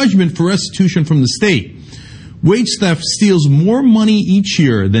a judgment for restitution from the state. Wage theft steals more money each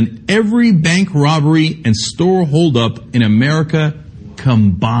year than every bank robbery and store holdup in America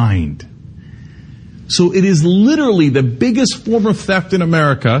combined. So it is literally the biggest form of theft in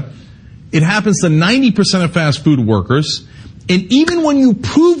America. It happens to 90% of fast food workers. And even when you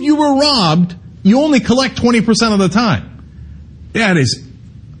prove you were robbed, you only collect 20% of the time. That is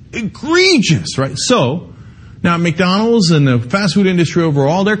egregious, right? So, now McDonald's and the fast food industry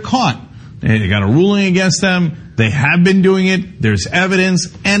overall, they're caught. They got a ruling against them. They have been doing it. There's evidence.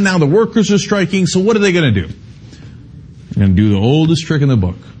 And now the workers are striking. So what are they going to do? They're going to do the oldest trick in the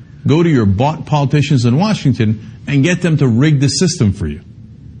book. Go to your bought politicians in Washington and get them to rig the system for you.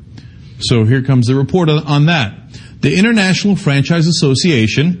 So here comes the report on that. The International Franchise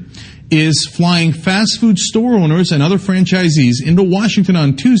Association is flying fast food store owners and other franchisees into Washington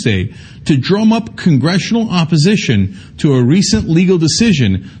on Tuesday to drum up congressional opposition to a recent legal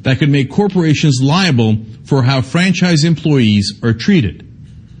decision that could make corporations liable for how franchise employees are treated.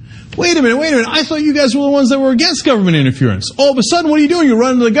 Wait a minute. I thought you guys were the ones that were against government interference. All of a sudden, what are you doing? You're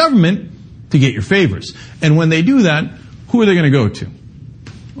running to the government to get your favors. And when they do that, who are they going to go to?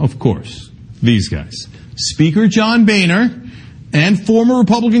 Of course, these guys. Speaker John Boehner and former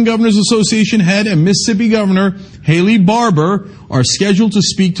Republican Governors Association head and Mississippi Governor Haley Barbour are scheduled to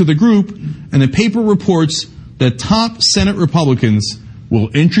speak to the group, and the paper reports that top Senate Republicans will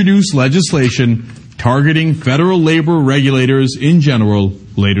introduce legislation targeting federal labor regulators in general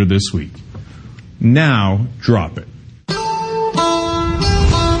later this week. Now, drop it.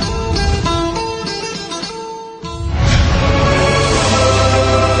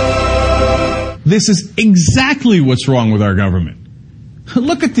 This is exactly what's wrong with our government.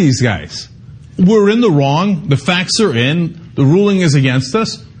 Look at these guys. We're in the wrong. The facts are in. The ruling is against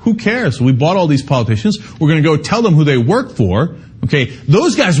us. Who cares? We bought all these politicians. We're going to go tell them who they work for. Okay,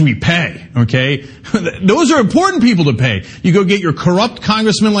 those guys we pay, okay? Those are important people to pay. You go get your corrupt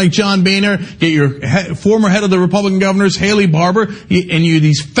congressman like John Boehner, get your former head of the Republican governors, Haley Barbour, and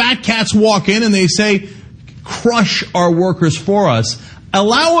these fat cats walk in and they say, crush our workers for us.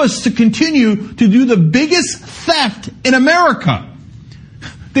 Allow us to continue to do the biggest theft in America.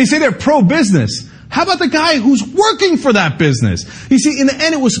 They say they're pro-business. How about the guy who's working for that business? You see, in the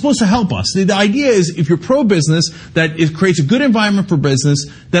end, it was supposed to help us. The idea is if you're pro-business, that it creates a good environment for business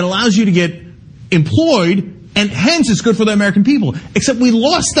that allows you to get employed, and hence it's good for the American people. Except we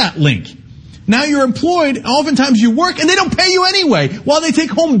lost that link. Now you're employed, oftentimes you work, and they don't pay you anyway, while they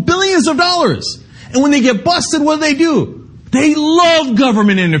take home billions of dollars. And when they get busted, what do? They love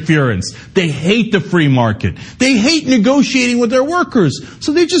government interference. They hate the free market. They hate negotiating with their workers.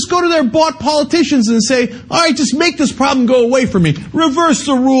 So they just go to their bought politicians and say, all right, just make this problem go away from me. Reverse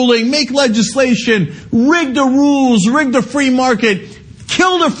the ruling, make legislation, rig the rules, rig the free market,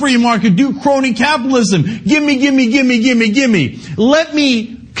 kill the free market, do crony capitalism. Gimme. Let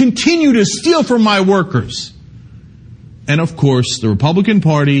me continue to steal from my workers. And of course, the Republican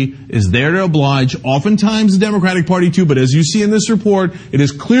Party is there to oblige, oftentimes the Democratic Party too, but as you see in this report, it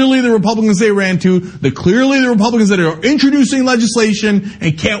is clearly the Republicans they ran to, clearly the Republicans that are introducing legislation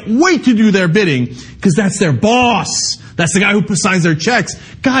and can't wait to do their bidding, because that's their boss. That's the guy who signs their checks.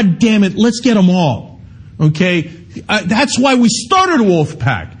 God damn it, let's get them all. Okay? That's why we started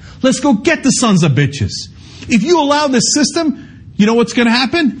Wolfpack. Let's go get the sons of bitches. If you allow this system, you know what's going to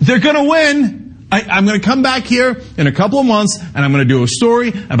happen? They're going to win. I'm going to come back here in a couple of months, and I'm going to do a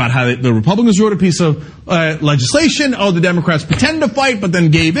story about how the Republicans wrote a piece of legislation. Oh, the Democrats pretended to fight, but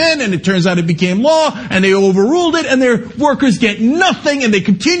then gave in, and it turns out it became law, and they overruled it, and their workers get nothing, and they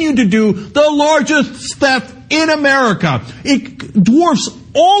continue to do the largest theft in America. It dwarfs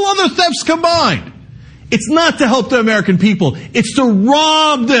all other thefts combined. It's not to help the American people. It's to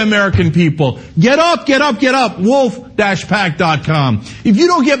rob the American people. Get up. Wolf-pack.com. If you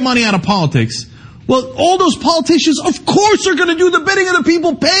don't get money out of politics, well, all those politicians, of course, are going to do the bidding of the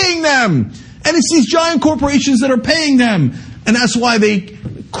people paying them. And it's these giant corporations that are paying them. And that's why they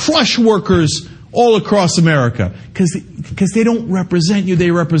crush workers all across America. Because they don't represent you,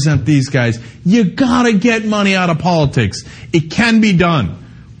 they represent these guys. You got to get money out of politics. It can be done.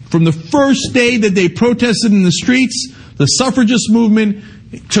 From the first day that they protested in the streets, the suffragist movement,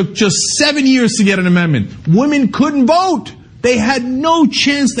 it took just 7 years to get an amendment. Women couldn't vote. They had no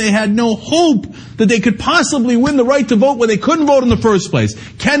chance, they had no hope that they could possibly win the right to vote when they couldn't vote in the first place.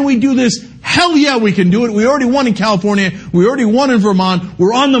 Can we do this? Hell yeah, we can do it. We already won in California. We already won in Vermont.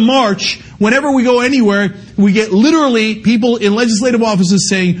 We're on the march. Whenever we go anywhere, we get literally people in legislative offices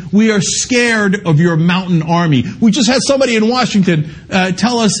saying, we are scared of your mountain army. We just had somebody in Washington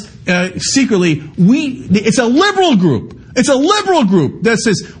tell us secretly, it's a liberal group. It's a liberal group that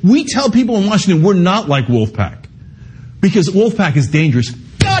says, we tell people in Washington we're not like Wolfpack. Because Wolfpack is dangerous.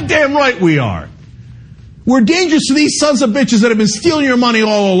 Goddamn right we are. We're dangerous to these sons of bitches that have been stealing your money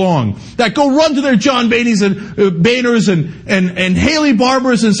all along. That go run to their John Boehners and Boehners and Haley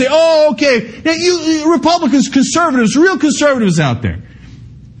Barbers and say, oh, okay, now you Republicans, conservatives, real conservatives out there.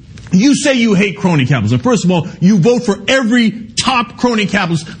 You say you hate crony capitalism. First of all, you vote for every top crony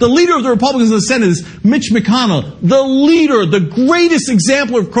capitalist. The leader of the Republicans in the Senate is Mitch McConnell. The leader, the greatest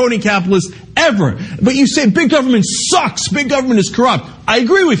example of crony capitalist ever. But you say big government sucks. Big government is corrupt. I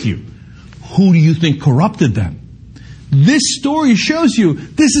agree with you. Who do you think corrupted them? This story shows you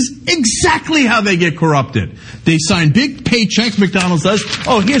this is exactly how they get corrupted. They sign big paychecks, McDonald's does.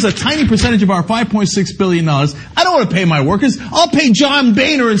 Oh, here's a tiny percentage of our $5.6 billion. I don't want to pay my workers. I'll pay John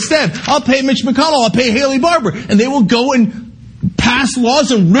Boehner instead. I'll pay Mitch McConnell. I'll pay Haley Barbour. And they will go and pass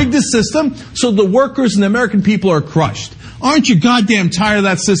laws and rig the system so the workers and the American people are crushed. Aren't you goddamn tired of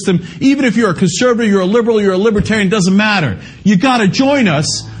that system? Even if you're a conservative, you're a liberal, you're a libertarian, doesn't matter. You gotta join us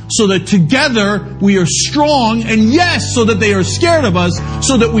so that together we are strong, and yes, so that they are scared of us,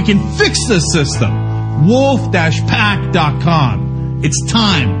 so that we can fix this system. Wolf-pack.com. It's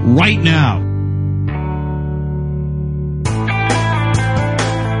time right now.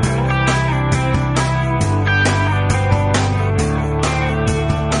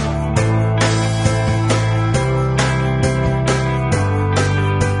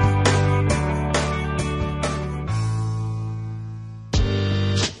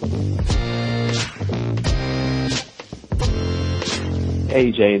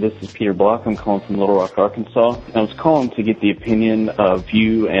 Hey Jay, this is Peter Block. I'm calling from Little Rock, Arkansas. I was calling to get the opinion of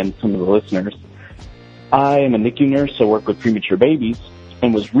you and some of the listeners I am a NICU nurse. I work with premature babies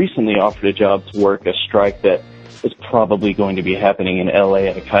and was recently offered a job to work a strike that is probably going to be happening in LA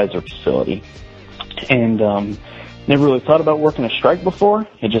at a Kaiser facility. And never really thought about working a strike before.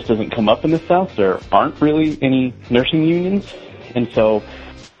 It just doesn't come up in the South. There aren't really any nursing unions. And so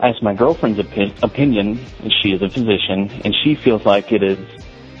I asked my girlfriend's opinion, and she is a physician, and she feels like it is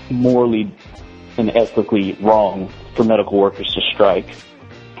morally and ethically wrong for medical workers to strike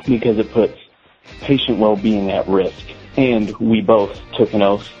because it puts patient well-being at risk. And we both took an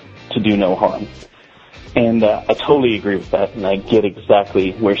oath to do no harm. And I totally agree with that, and I get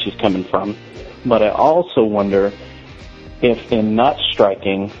exactly where she's coming from. But I also wonder if in not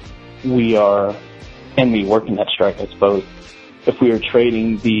striking, we are, and we work in that strike, I suppose, if we are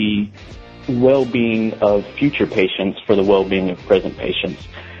trading the well-being of future patients for the well-being of present patients.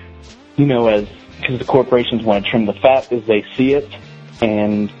 You know, because the corporations want to trim the fat as they see it,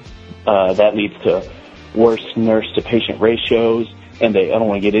 and that leads to worse nurse-to-patient ratios, and I don't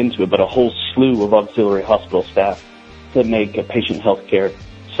want to get into it, but a whole slew of auxiliary hospital staff that make patient health care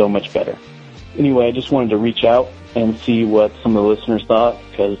so much better. Anyway, I just wanted to reach out and see what some of the listeners thought,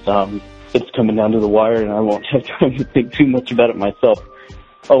 because it's coming down to the wire, and I won't have time to think too much about it myself.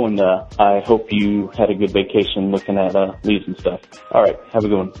 Oh, and I hope you had a good vacation looking at leaves and stuff. All right, have a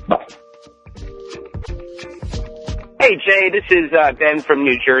good one. Bye. Hey, Jay, this is Ben from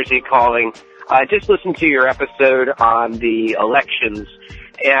New Jersey calling. Just listened to your episode on the elections,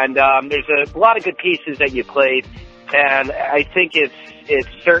 and there's a lot of good pieces that you played, and I think it's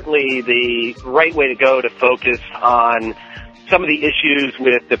certainly the right way to go to focus on some of the issues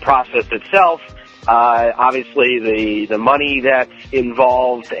with the process itself. Obviously, the money that's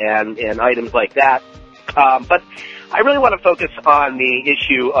involved and items like that. But I really want to focus on the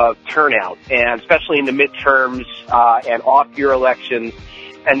issue of turnout, and especially in the midterms and off-year elections,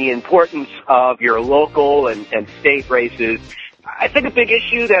 and the importance of your local and state races. I think a big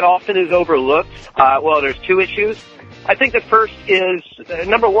issue that often is overlooked, there's two issues. I think the first is,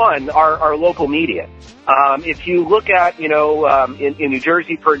 number one, our local media. If you look at, in New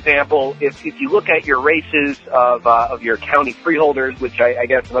Jersey, for example, if you look at your races of your county freeholders, which I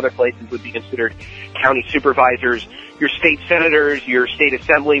guess in other places would be considered county supervisors, your state senators, your state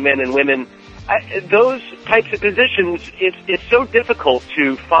assemblymen and women, those types of positions, it's so difficult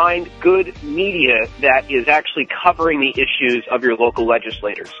to find good media that is actually covering the issues of your local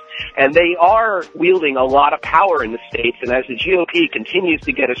legislators. And they are wielding a lot of power in the states, and as the GOP continues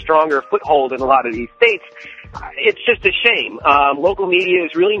to get a stronger foothold in a lot of these states, it's just a shame. Local media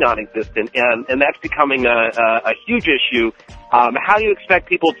is really non-existent, and that's becoming a huge issue. How do you expect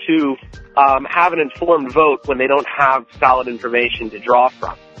people to have an informed vote when they don't have solid information to draw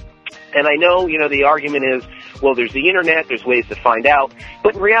from? And I know, the argument is, well, there's the internet, there's ways to find out,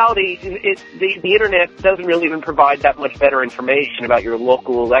 but in reality, the internet doesn't really even provide that much better information about your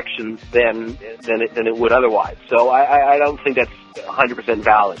local elections than it would otherwise. So I don't think that's 100%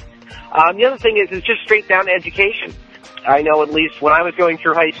 valid. The other thing is just straight down education. I know at least when I was going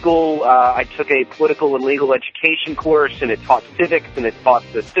through high school, I took a political and legal education course, and it taught civics, and it taught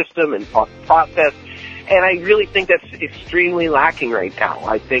the system, and taught the process. And I really think that's extremely lacking right now.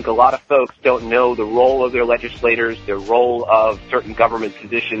 I think a lot of folks don't know the role of their legislators, the role of certain government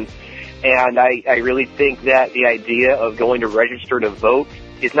positions. And I really think that the idea of going to register to vote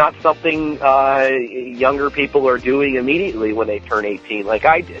is not something younger people are doing immediately when they turn 18 like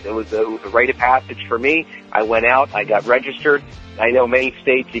I did. It was a rite of passage for me. I went out, I got registered. I know many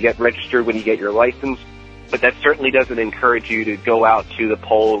states you get registered when you get your license, but that certainly doesn't encourage you to go out to the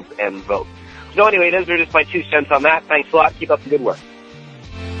polls and vote. So anyway, those are just my 2 cents on that. Thanks a lot. Keep up the good work.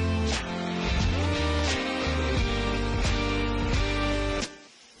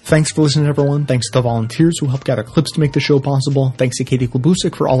 Thanks for listening, everyone. Thanks to the volunteers who helped gather clips to make the show possible. Thanks to Katie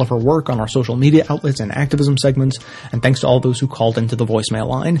Klabusik for all of her work on our social media outlets and activism segments. And thanks to all those who called into the voicemail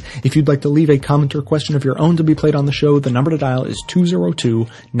line. If you'd like to leave a comment or question of your own to be played on the show, the number to dial is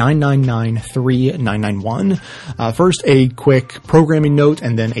 202-999-3991. First, a quick programming note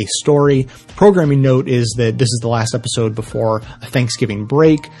and then a story. Programming note is that this is the last episode before a Thanksgiving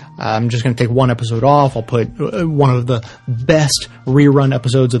break. I'm just going to take one episode off. I'll put one of the best rerun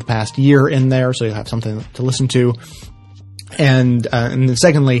episodes of the past year in there, so you'll have something to listen to. And then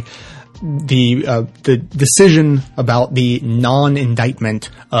secondly, the decision about the non-indictment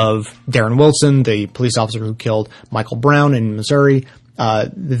of Darren Wilson, the police officer who killed Michael Brown in Missouri,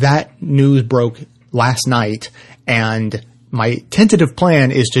 that news broke last night, and my tentative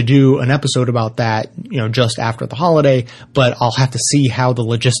plan is to do an episode about that, just after the holiday, but I'll have to see how the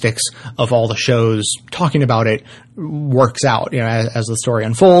logistics of all the shows talking about it works out, as the story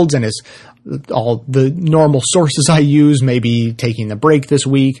unfolds. And as all the normal sources I use may be taking a break this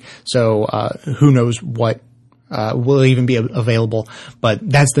week, so who knows what will even be available. But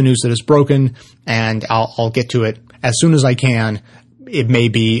that's the news that is broken, and I'll get to it as soon as I can. It may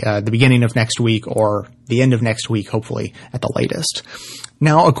be the beginning of next week or the end of next week, hopefully, at the latest.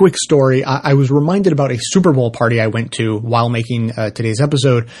 Now, a quick story. I was reminded about a Super Bowl party I went to while making today's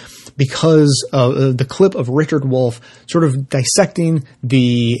episode because of the clip of Richard Wolff sort of dissecting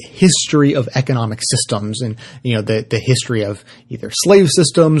the history of economic systems and, the history of either slave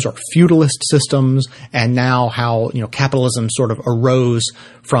systems or feudalist systems, and now how, capitalism sort of arose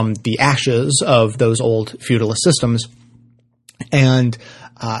from the ashes of those old feudalist systems. And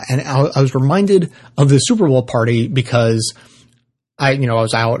I was reminded of the Super Bowl party because I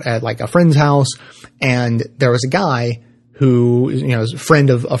was out at like a friend's house, and there was a guy who, is a friend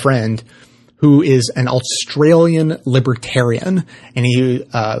of a friend who is an Australian libertarian, and he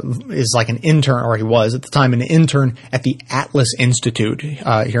is like an intern, or he was at the time an intern at the Atlas Institute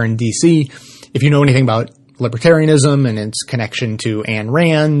here in DC. If you know anything about libertarianism and its connection to Ayn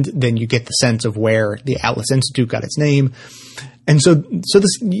Rand, then you get the sense of where the Atlas Institute got its name. And so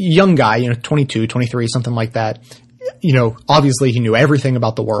this young guy, 22, 23, something like that, obviously he knew everything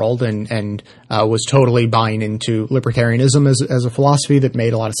about the world and was totally buying into libertarianism as a philosophy that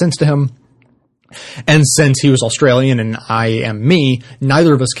made a lot of sense to him. And since he was Australian and I am me,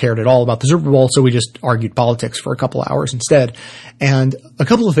 neither of us cared at all about the Super Bowl, so we just argued politics for a couple of hours instead. And a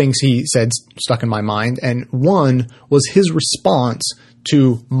couple of things he said stuck in my mind, and one was his response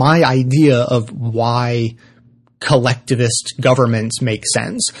to my idea of why collectivist governments make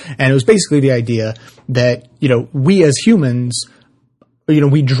sense. And it was basically the idea that, we as humans,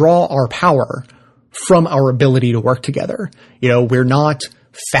 we draw our power from our ability to work together. We're not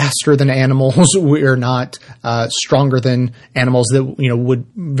faster than animals. We're not stronger than animals that, would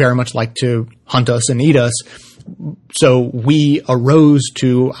very much like to hunt us and eat us. So we arose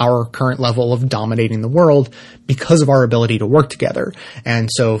to our current level of dominating the world because of our ability to work together. And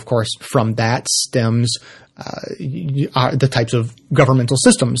so, of course, from that stems the types of governmental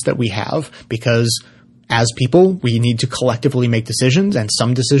systems that we have, because as people, we need to collectively make decisions, and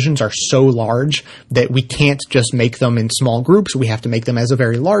some decisions are so large that we can't just make them in small groups. We have to make them as a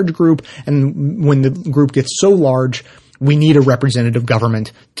very large group, and when the group gets so large, we need a representative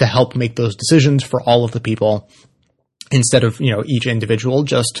government to help make those decisions for all of the people, instead of, each individual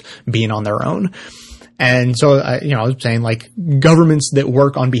just being on their own. And so, I was saying, like, governments that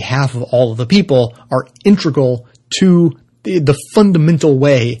work on behalf of all of the people are integral to the fundamental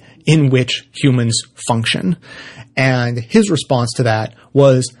way in which humans function. And his response to that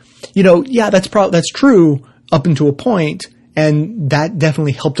was, yeah, that's true up until a point, and that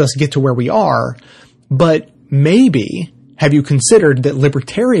definitely helped us get to where we are. But maybe, have you considered that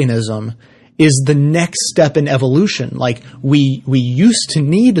libertarianism is the next step in evolution? Like, we used to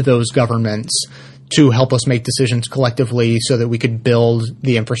need those governments to help us make decisions collectively so that we could build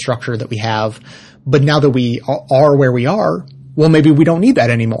the infrastructure that we have. But now that we are where we are, well, maybe we don't need that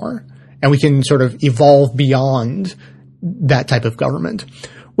anymore. And we can sort of evolve beyond that type of government,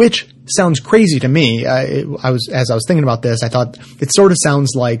 which sounds crazy to me. As I was thinking about this, I thought it sort of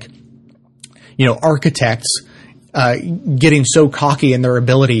sounds like, architects getting so cocky in their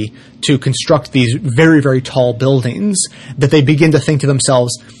ability to construct these very, very tall buildings that they begin to think to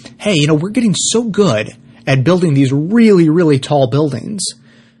themselves, hey, we're getting so good at building these really, really tall buildings.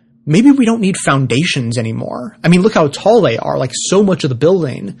 Maybe we don't need foundations anymore. I mean, look how tall they are. Like, so much of the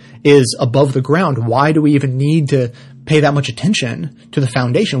building is above the ground. Why do we even need to pay that much attention to the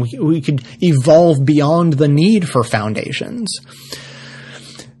foundation? We could evolve beyond the need for foundations.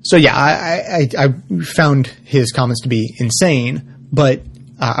 So yeah, I found his comments to be insane, but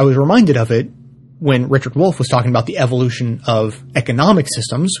I was reminded of it when Richard Wolff was talking about the evolution of economic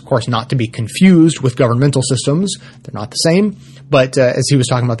systems. Of course, not to be confused with governmental systems. They're not the same. But as he was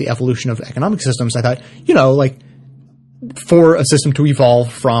talking about the evolution of economic systems, I thought, for a system to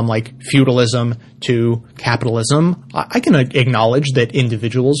evolve from like feudalism to capitalism, I can acknowledge that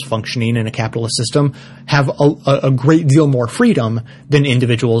individuals functioning in a capitalist system have a great deal more freedom than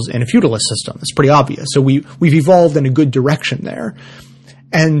individuals in a feudalist system. It's pretty obvious. So we've evolved in a good direction there.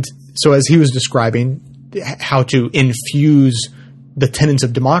 And so as he was describing how to infuse the tenets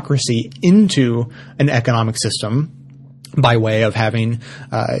of democracy into an economic system by way of having,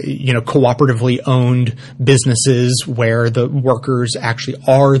 cooperatively owned businesses where the workers actually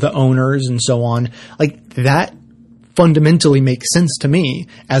are the owners and so on, like that fundamentally makes sense to me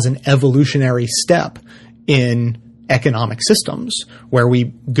as an evolutionary step in economic systems, where we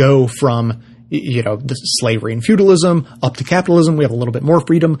go from the slavery and feudalism up to capitalism. We have a little bit more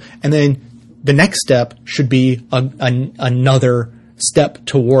freedom, and then the next step should be another step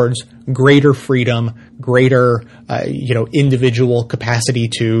towards greater freedom, greater, individual capacity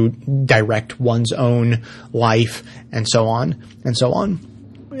to direct one's own life, and so on and so on.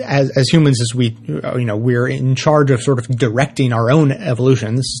 As humans, as we're in charge of sort of directing our own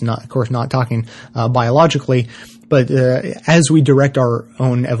evolution. This is not, of course, not talking biologically, but as we direct our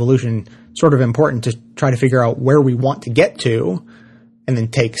own evolution, sort of important to try to figure out where we want to get to, and then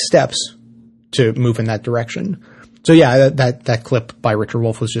take steps to move in that direction. So yeah, that clip by Richard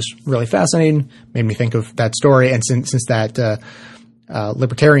Wolff was just really fascinating. Made me think of that story, and since that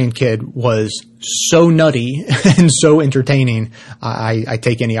libertarian kid was so nutty and so entertaining, I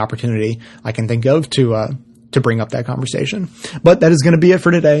take any opportunity I can think of to bring up that conversation. But that is going to be it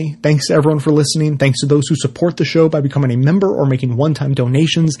for today. Thanks to everyone for listening. Thanks to those who support the show by becoming a member or making one-time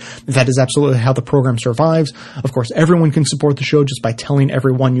donations. That is absolutely how the program survives. Of course, everyone can support the show just by telling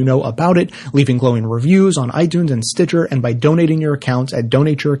everyone you know about it, leaving glowing reviews on iTunes and Stitcher, and by donating your accounts at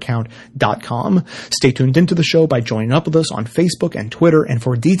donateyouraccount.com. Stay tuned into the show by joining up with us on Facebook and Twitter, and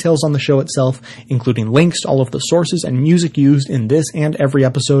for details on the show itself, including links to all of the sources and music used in this and every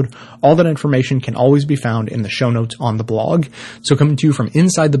episode, all that information can always be found in the show notes on the blog. So coming to you from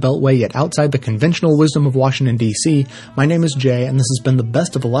inside the Beltway yet outside the conventional wisdom of Washington, D.C., my name is Jay, and this has been the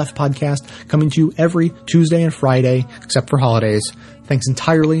Best of the Left podcast, coming to you every Tuesday and Friday, except for holidays. Thanks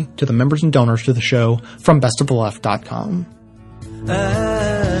entirely to the members and donors to the show from bestoftheleft.com.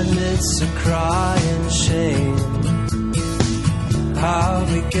 And it's a crying shame how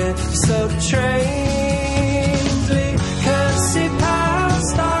we get so trained. We can't see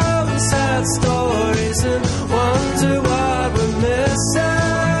past our own sad stories and wonder what we're missing.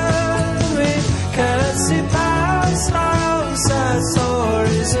 We can't see past our own sad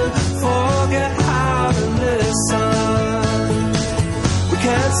stories and forget how to listen. We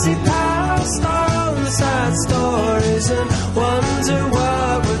can't see past our own sad stories and wonder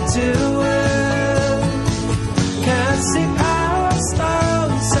what we're doing. Can't see past our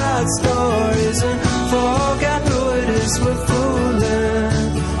own sad stories and forget who it is we're